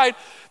 aside,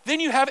 then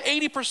you have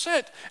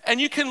 80%.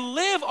 And you can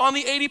live on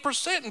the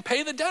 80% and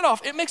pay the debt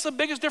off. It makes the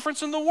biggest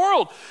difference in the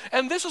world.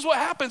 And this is what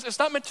happens. It's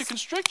not meant to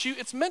constrict you.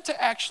 It's meant to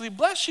actually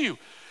bless you.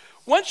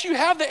 Once you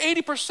have the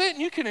 80%,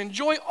 you can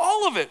enjoy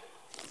all of it.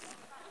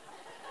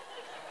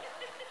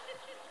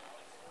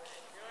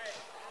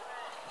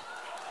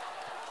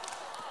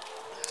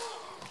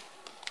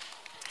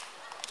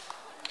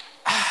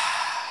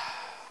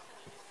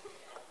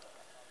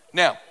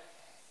 Now,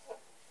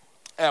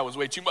 that was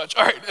way too much.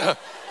 All right.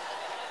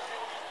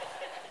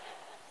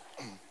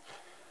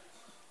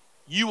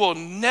 You will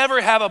never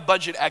have a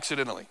budget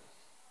accidentally.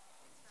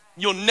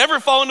 You'll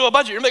never fall into a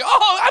budget. You're like,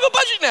 oh, I have a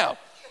budget now.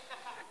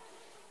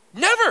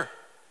 Never.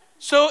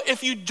 So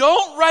if you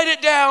don't write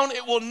it down,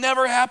 it will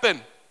never happen.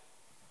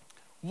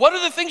 What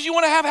are the things you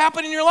want to have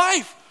happen in your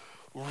life?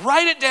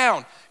 Write it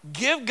down.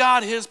 Give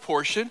God his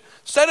portion.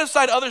 Set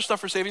aside other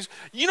stuff for savings.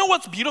 You know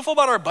what's beautiful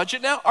about our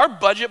budget now? Our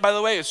budget, by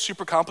the way, is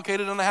super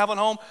complicated in the Haviland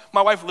home.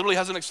 My wife literally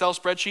has an Excel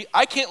spreadsheet.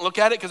 I can't look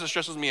at it because it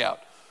stresses me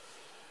out.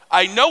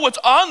 I know what's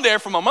on there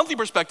from a monthly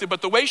perspective,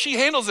 but the way she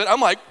handles it,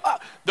 I'm like,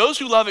 those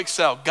who love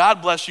Excel,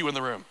 God bless you in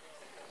the room.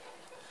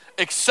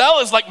 Excel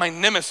is like my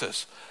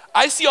nemesis.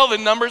 I see all the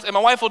numbers and my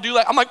wife will do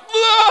that. I'm like,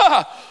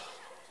 ah!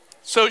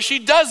 So she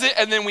does it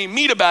and then we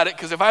meet about it,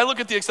 because if I look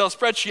at the Excel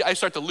spreadsheet, I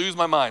start to lose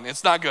my mind.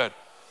 It's not good.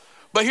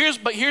 But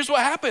here's what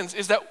happens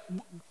is that,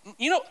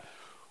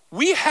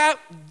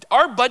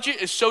 our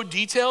budget is so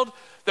detailed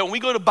that when we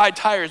go to buy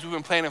tires, we've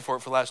been planning for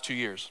it for the last 2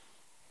 years.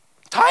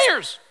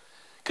 Tires.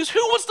 Because who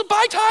wants to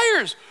buy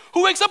tires?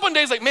 Who wakes up one day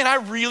and is like, man, I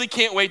really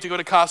can't wait to go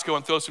to Costco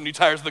and throw some new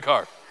tires in the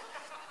car.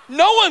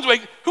 No one's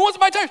waiting. Who wants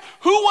to buy tires?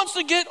 Who wants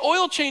to get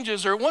oil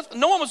changes? No one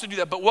wants to do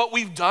that. But what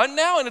we've done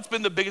now, and it's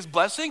been the biggest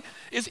blessing,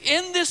 is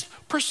in this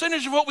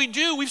percentage of what we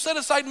do, we've set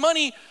aside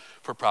money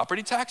for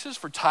property taxes,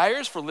 for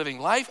tires, for living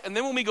life. And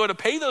then when we go to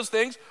pay those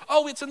things,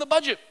 it's in the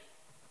budget.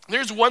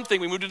 There's one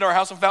thing. We moved into our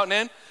house in Fountain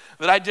Inn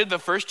that I did the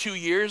first 2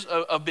 years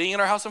of being in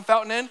our house in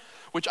Fountain Inn,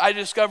 which I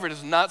discovered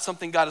is not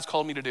something God has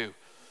called me to do,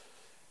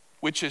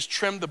 which is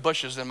trim the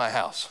bushes in my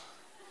house.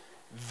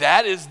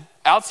 That is,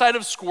 outside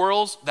of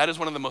squirrels, that is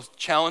one of the most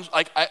challenged.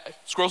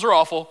 Squirrels are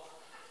awful.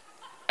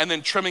 And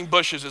then trimming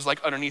bushes is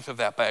like underneath of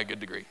that by a good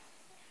degree.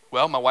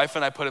 Well, my wife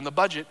and I put in the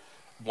budget,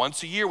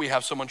 once a year we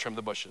have someone trim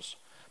the bushes.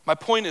 My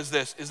point is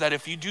this, is that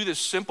if you do this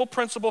simple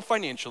principle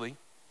financially,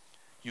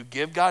 you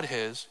give God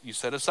his, you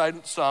set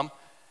aside some,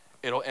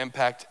 it'll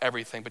impact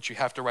everything, but you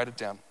have to write it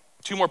down.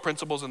 2 more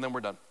principles and then we're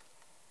done.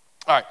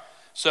 All right,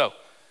 so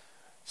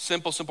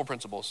simple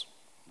principles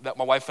that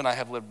my wife and I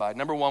have lived by.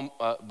 Number 1,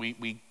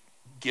 we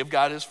give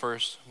God his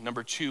first.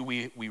 Number 2,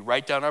 we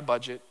write down our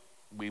budget.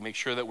 We make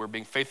sure that we're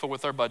being faithful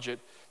with our budget.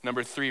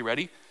 Number 3,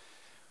 ready?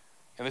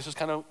 And this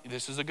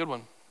is a good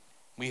one.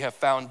 We have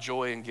found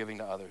joy in giving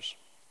to others.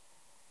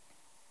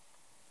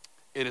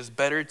 It is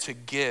better to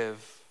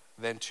give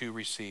than to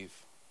receive.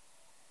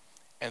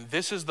 And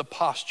this is the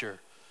posture.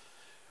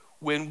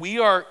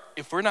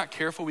 If we're not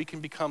careful, we can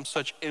become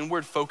such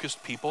inward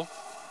focused people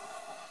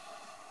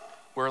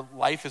where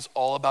life is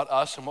all about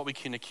us and what we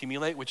can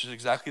accumulate, which is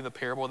exactly the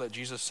parable that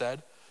Jesus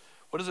said.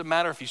 What does it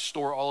matter if you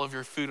store all of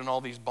your food in all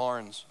these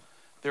barns?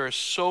 There is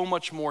so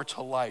much more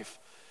to life.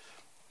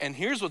 And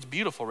here's what's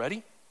beautiful,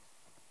 ready?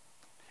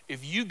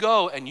 If you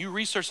go and you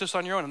research this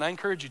on your own, and I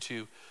encourage you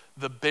to,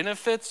 the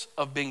benefits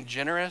of being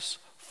generous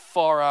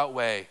far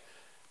outweigh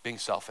being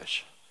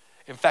selfish.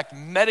 In fact,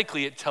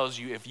 medically it tells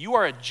you if you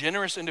are a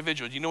generous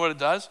individual, do you know what it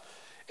does?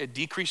 It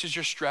decreases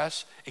your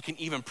stress. It can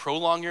even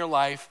prolong your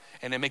life,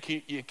 and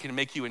it can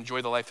make you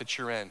enjoy the life that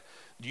you're in.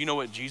 Do you know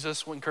what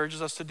Jesus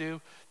encourages us to do?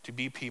 To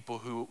be people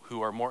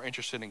who are more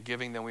interested in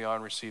giving than we are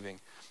in receiving.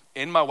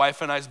 In my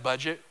wife and I's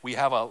budget, we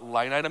have a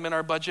line item in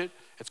our budget.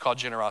 It's called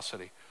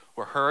generosity,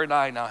 where her and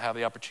I now have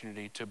the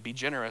opportunity to be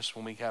generous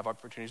when we have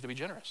opportunities to be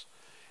generous.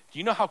 Do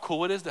you know how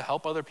cool it is to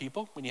help other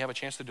people when you have a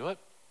chance to do it?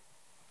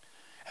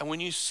 And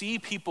when you see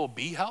people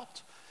be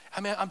helped, I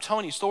mean, I'm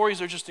telling you,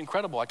 stories are just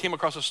incredible. I came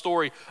across a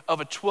story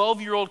of a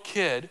 12-year-old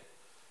kid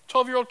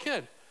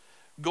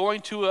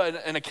going to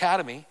an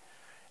academy,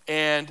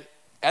 and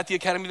at the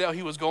academy that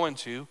he was going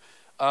to,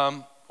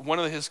 one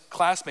of his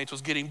classmates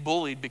was getting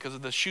bullied because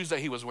of the shoes that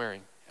he was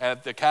wearing.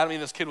 At the academy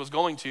this kid was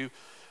going to,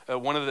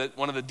 one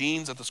of the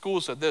deans at the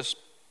school said this: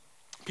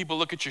 people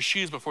look at your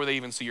shoes before they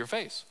even see your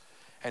face.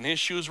 And his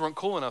shoes weren't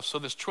cool enough. So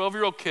this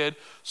 12-year-old kid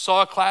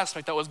saw a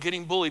classmate that was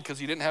getting bullied because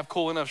he didn't have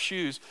cool enough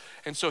shoes.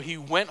 And so he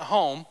went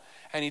home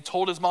and he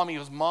told his mom, he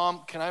goes,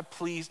 "Mom, can I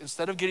please,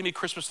 instead of getting me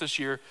Christmas this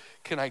year,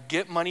 can I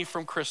get money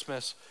from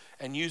Christmas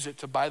and use it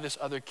to buy this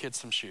other kid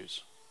some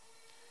shoes?"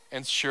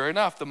 And sure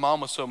enough, the mom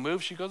was so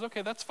moved, she goes,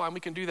 "Okay, that's fine, we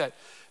can do that."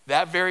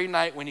 That very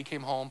night when he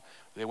came home,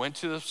 they went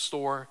to the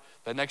store.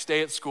 The next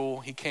day at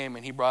school, he came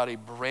and he brought a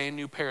brand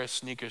new pair of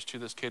sneakers to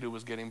this kid who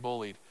was getting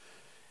bullied.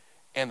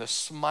 And the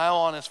smile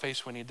on his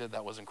face when he did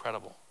that was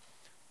incredible.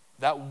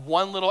 That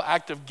one little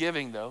act of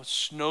giving, though,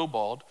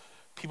 snowballed.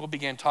 People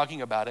began talking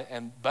about it,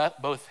 and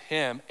both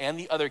him and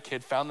the other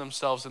kid found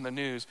themselves in the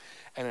news,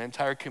 and an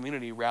entire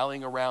community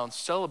rallying around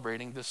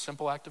celebrating this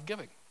simple act of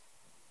giving.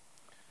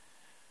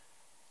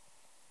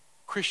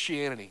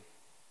 Christianity.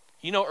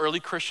 You know,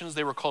 early Christians,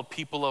 they were called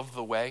people of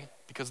the way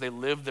because they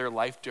lived their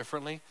life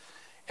differently.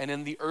 And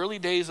in the early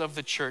days of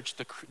the church,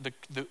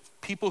 the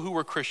people who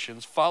were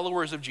Christians,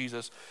 followers of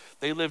Jesus,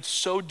 they lived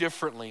so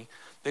differently.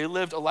 They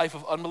lived a life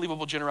of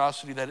unbelievable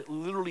generosity that it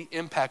literally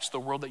impacts the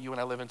world that you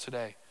and I live in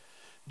today.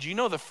 Do you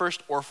know the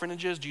first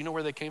orphanages, do you know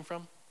where they came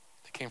from?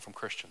 They came from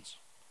Christians.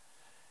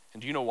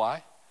 And do you know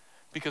why?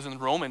 Because in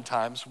Roman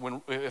times,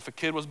 if a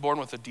kid was born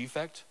with a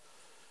defect,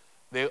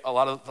 a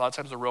lot of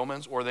times the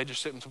Romans, or they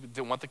just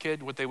didn't want the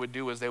kid, what they would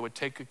do is they would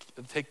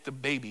take the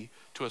baby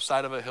to a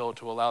side of a hill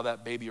to allow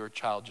that baby or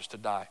child just to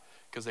die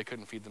because they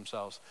couldn't feed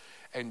themselves.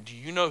 And do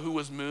you know who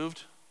was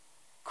moved?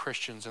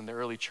 Christians in the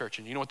early church.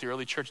 And you know what the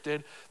early church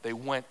did? They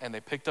went and they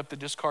picked up the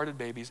discarded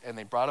babies and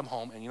they brought them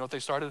home. And you know what they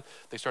started?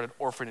 They started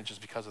orphanages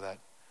because of that.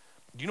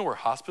 Do you know where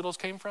hospitals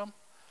came from?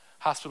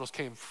 Hospitals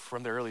came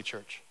from the early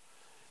church.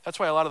 That's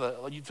why a lot of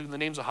the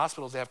names of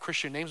hospitals, they have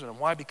Christian names in them.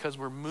 Why? Because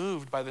we're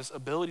moved by this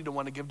ability to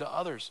want to give to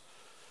others.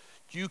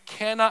 You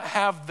cannot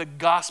have the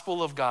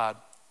gospel of God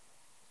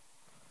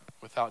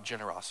without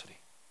generosity.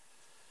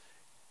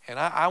 And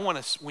I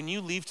want to, when you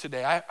leave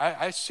today,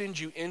 I send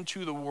you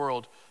into the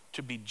world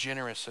to be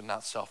generous and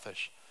not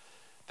selfish.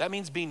 That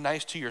means being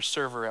nice to your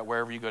server at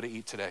wherever you go to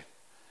eat today.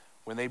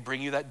 When they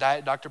bring you that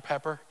Diet Dr.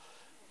 Pepper,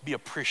 be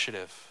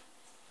appreciative.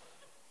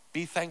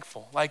 Be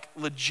thankful. Like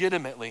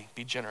legitimately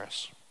be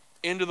generous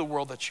into the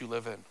world that you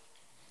live in.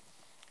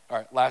 All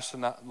right, last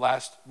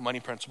money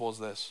principle is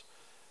this.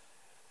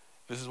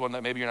 This is one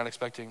that maybe you're not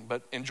expecting,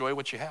 but enjoy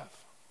what you have.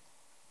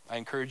 I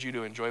encourage you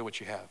to enjoy what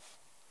you have.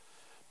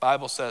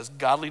 Bible says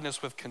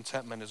godliness with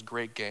contentment is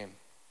great gain.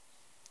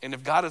 And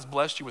if God has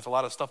blessed you with a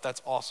lot of stuff,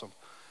 that's awesome.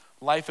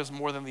 Life is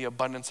more than the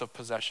abundance of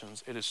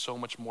possessions. It is so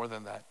much more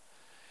than that.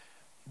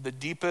 The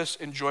deepest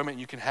enjoyment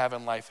you can have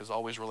in life is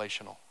always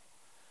relational.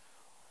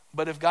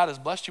 But if God has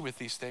blessed you with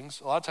these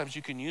things, a lot of times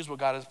you can use what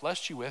God has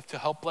blessed you with to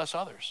help bless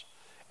others.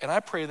 And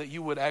I pray that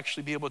you would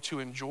actually be able to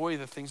enjoy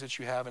the things that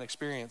you have and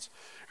experience.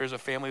 There's a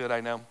family that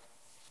I know.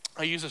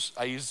 I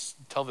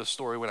tell this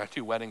story when I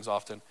do weddings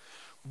often.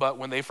 But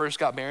when they first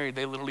got married,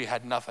 they literally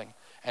had nothing.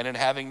 And in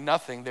having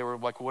nothing, they were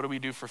like, what do we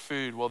do for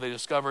food? Well, they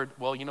discovered,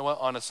 well, you know what?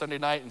 On a Sunday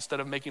night, instead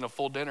of making a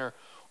full dinner,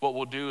 what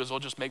we'll do is we'll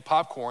just make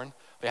popcorn.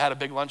 They had a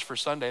big lunch for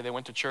Sunday. They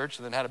went to church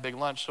and then had a big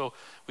lunch. So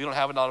we don't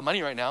have a lot of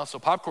money right now, so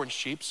popcorn's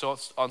cheap. So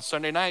on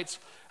Sunday nights,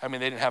 they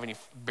didn't have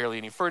barely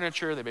any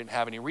furniture. They didn't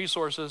have any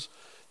resources.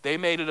 They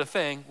made it a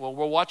thing. Well,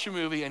 we'll watch a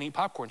movie and eat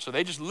popcorn. So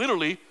they just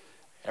literally,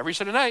 every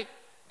Sunday night,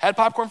 had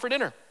popcorn for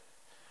dinner.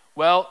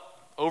 Well,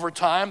 over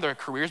time, their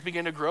careers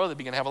began to grow. They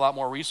began to have a lot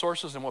more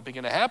resources. And what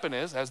began to happen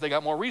is, as they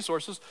got more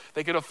resources,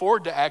 they could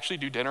afford to actually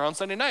do dinner on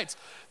Sunday nights.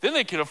 Then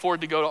they could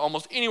afford to go to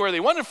almost anywhere they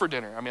wanted for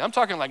dinner. I'm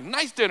talking like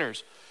nice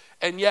dinners.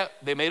 And yet,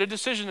 they made a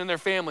decision in their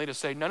family to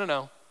say,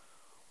 no.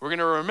 We're going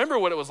to remember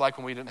what it was like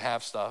when we didn't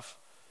have stuff.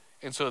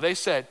 And so they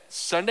said,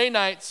 Sunday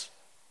nights,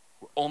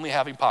 we're only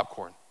having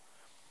popcorn.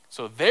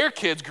 So their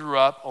kids grew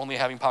up only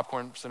having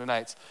popcorn Sunday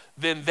nights.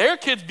 Then their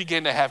kids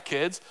began to have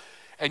kids.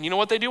 And you know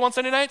what they do on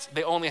Sunday nights?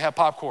 They only have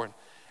popcorn.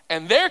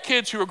 And their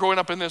kids who are growing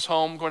up in this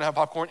home going to have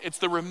popcorn, it's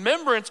the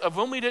remembrance of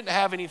when we didn't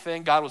have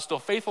anything, God was still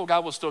faithful,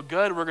 God was still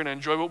good, we're going to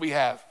enjoy what we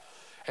have.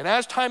 And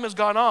as time has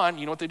gone on,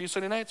 you know what they do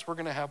Sunday nights? We're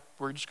going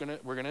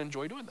to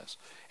enjoy doing this.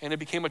 And it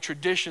became a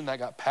tradition that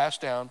got passed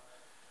down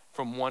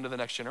from one to the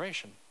next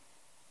generation.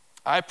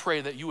 I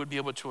pray that you would be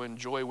able to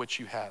enjoy what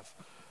you have.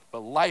 But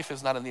life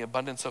is not in the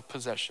abundance of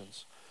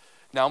possessions.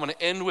 Now I'm going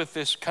to end with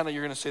this you're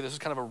going to say this is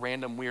kind of a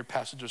random weird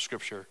passage of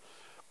scripture,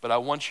 but I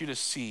want you to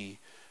see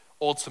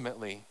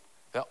ultimately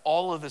that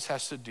all of this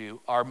has to do,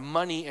 our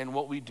money and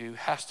what we do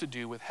has to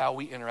do with how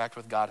we interact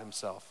with God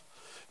himself.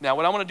 Now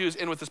what I want to do is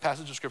end with this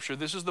passage of scripture.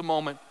 This is the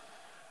moment.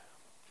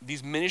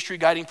 These ministry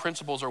guiding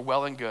principles are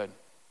well and good,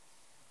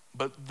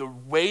 but the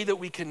way that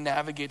we can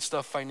navigate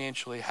stuff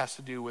financially has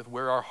to do with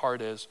where our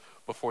heart is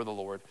before the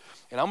Lord.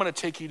 And I'm going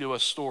to take you to a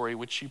story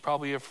which you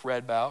probably have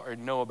read about or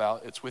know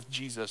about. It's with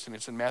Jesus, and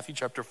it's in Matthew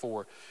chapter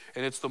 4.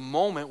 And it's the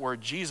moment where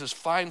Jesus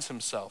finds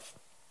himself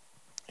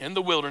in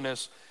the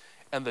wilderness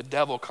and the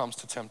devil comes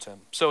to tempt him.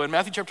 So in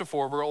Matthew chapter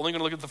 4, we're only going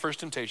to look at the first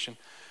temptation.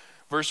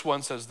 Verse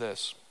 1 says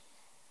this: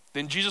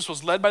 Then Jesus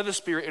was led by the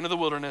Spirit into the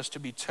wilderness to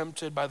be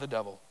tempted by the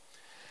devil.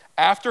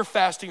 After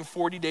fasting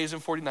 40 days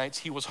and 40 nights,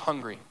 he was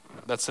hungry.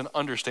 That's an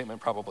understatement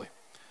probably.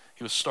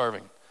 He was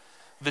starving.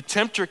 The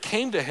tempter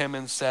came to him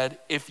and said,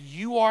 if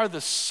you are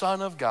the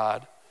Son of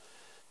God,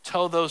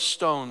 tell those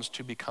stones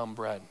to become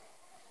bread.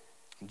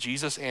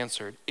 Jesus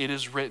answered, it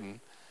is written,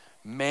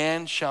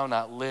 man shall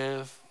not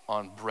live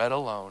on bread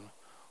alone,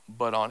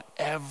 but on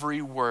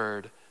every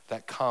word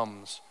that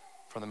comes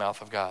from the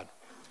mouth of God.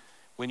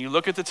 When you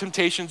look at the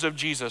temptations of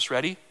Jesus,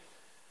 ready?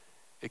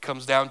 It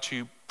comes down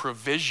to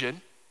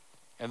provision.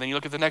 And then you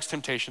look at the next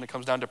temptation, it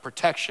comes down to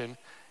protection,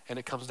 and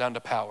it comes down to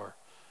power.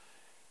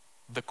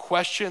 The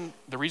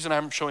reason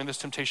I'm showing this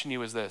temptation to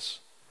you is this: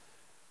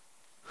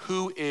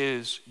 who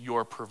is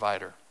your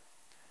provider?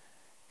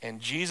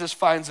 And Jesus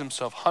finds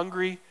himself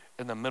hungry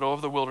in the middle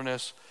of the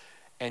wilderness,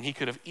 and he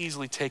could have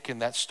easily taken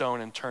that stone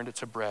and turned it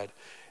to bread.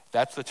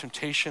 That's the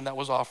temptation that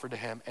was offered to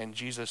him, and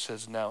Jesus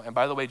says no. And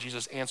by the way,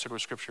 Jesus answered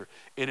with scripture.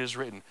 It is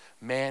written,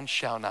 man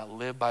shall not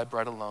live by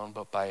bread alone,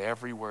 but by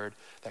every word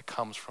that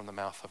comes from the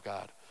mouth of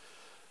God.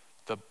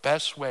 The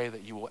best way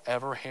that you will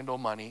ever handle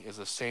money is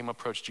the same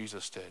approach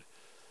Jesus did.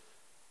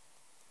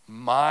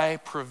 My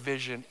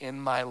provision in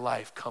my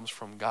life comes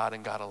from God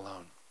and God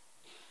alone.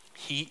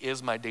 He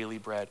is my daily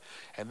bread.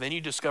 And then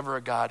you discover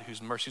a God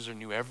whose mercies are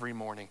new every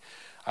morning.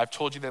 I've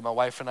told you that my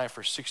wife and I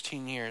for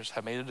 16 years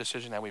have made a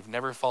decision that we've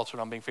never faltered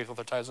on being faithful with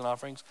our tithes and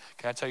offerings.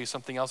 Can I tell you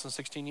something else in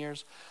 16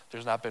 years?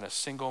 There's not been a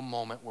single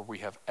moment where we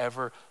have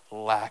ever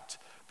lacked,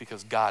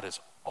 because God has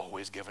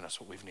always given us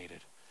what we've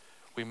needed.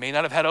 We may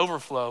not have had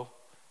overflow.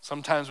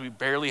 Sometimes we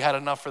barely had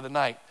enough for the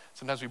night.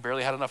 Sometimes we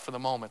barely had enough for the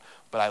moment.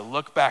 But I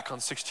look back on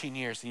 16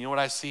 years, and you know what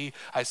I see?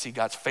 I see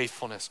God's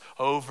faithfulness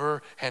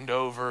over and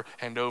over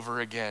and over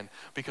again.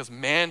 Because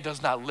man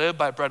does not live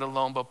by bread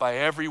alone, but by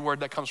every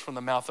word that comes from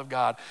the mouth of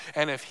God.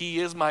 And if he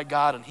is my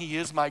God and he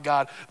is my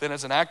God, then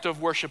as an act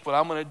of worship, what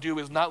I'm going to do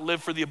is not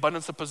live for the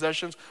abundance of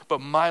possessions, but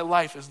my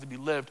life is to be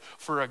lived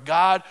for a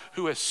God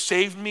who has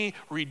saved me,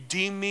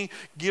 redeemed me,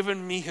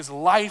 given me his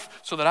life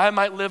so that I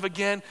might live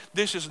again.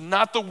 This is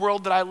not the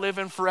world that I live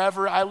in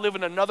forever. I live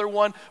in another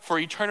one for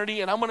eternity.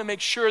 And I'm going to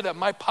make sure that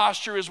my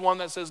posture is one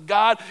that says,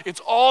 God, it's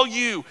all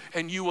you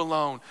and you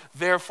alone.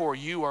 Therefore,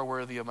 you are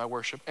worthy of my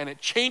worship. And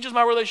it changes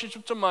my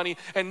relationship to money.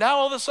 And now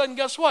all of a sudden,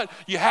 guess what?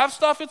 You have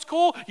stuff, it's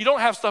cool. You don't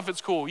have stuff, it's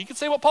cool. You can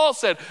say what Paul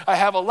said. I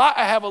have a lot,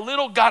 I have a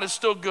little. God is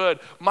still good.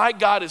 My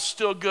God is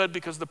still good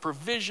because the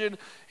provision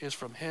is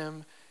from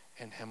him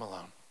and him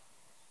alone.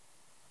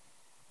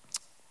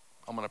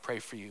 I'm going to pray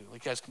for you. You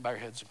guys can bow your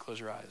heads and close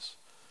your eyes.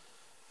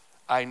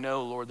 I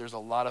know, Lord, there's a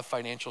lot of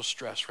financial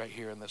stress right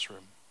here in this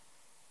room.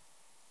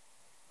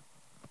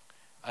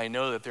 I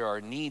know that there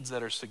are needs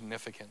that are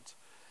significant.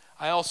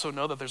 I also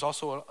know that there's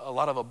also a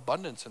lot of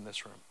abundance in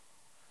this room.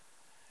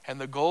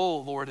 And the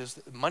goal, Lord, is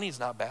money's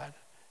not bad.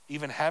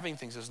 Even having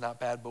things is not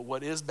bad. But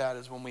what is bad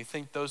is when we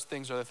think those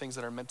things are the things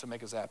that are meant to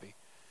make us happy.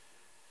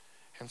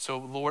 And so,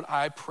 Lord,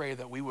 I pray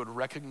that we would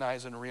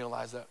recognize and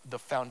realize that the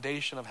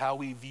foundation of how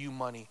we view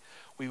money,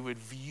 we would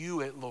view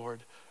it,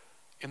 Lord,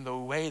 in the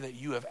way that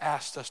you have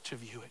asked us to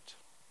view it.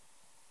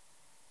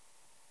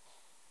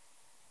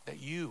 That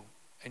you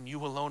and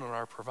you alone are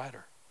our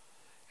provider.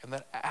 And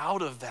that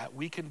out of that,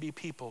 we can be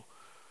people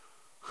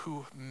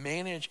who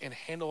manage and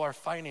handle our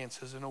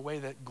finances in a way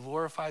that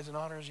glorifies and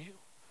honors you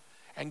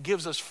and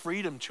gives us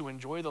freedom to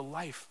enjoy the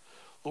life,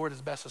 Lord,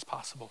 as best as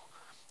possible.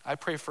 I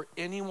pray for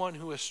anyone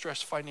who is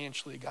stressed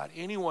financially, God,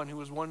 anyone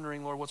who is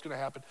wondering, Lord, what's going to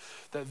happen,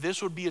 that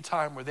this would be a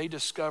time where they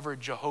discover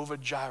Jehovah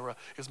Jireh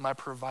is my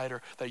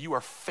provider, that you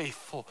are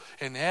faithful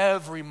in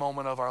every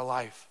moment of our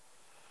life.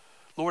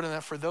 Lord, and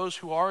that for those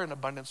who are in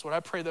abundance, Lord,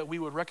 I pray that we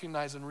would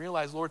recognize and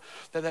realize, Lord,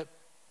 that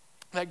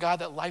God,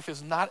 that life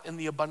is not in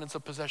the abundance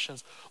of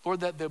possessions.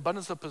 Lord, that the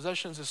abundance of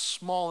possessions is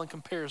small in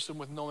comparison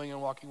with knowing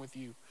and walking with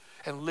you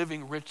and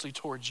living richly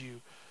towards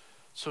you.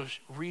 So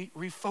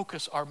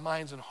refocus our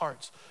minds and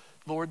hearts,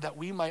 Lord, that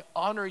we might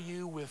honor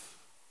you with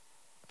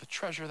the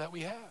treasure that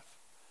we have.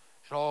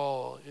 It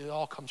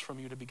all comes from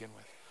you to begin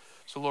with.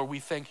 So, Lord, we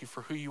thank you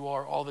for who you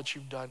are, all that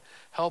you've done.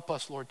 Help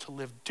us, Lord, to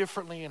live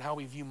differently in how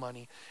we view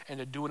money and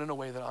to do it in a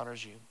way that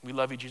honors you. We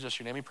love you, Jesus.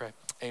 In your name we pray.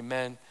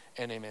 Amen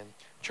and amen.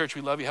 Church,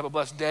 we love you. Have a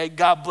blessed day.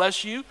 God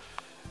bless you.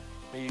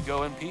 May you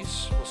go in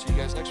peace. We'll see you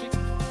guys next week.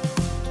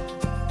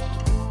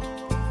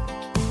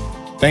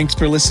 Thanks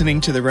for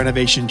listening to the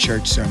Renovation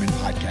Church Sermon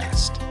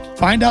Podcast.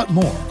 Find out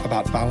more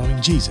about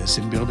following Jesus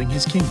and building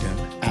his kingdom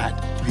at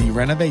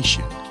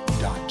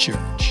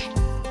therenovation.church.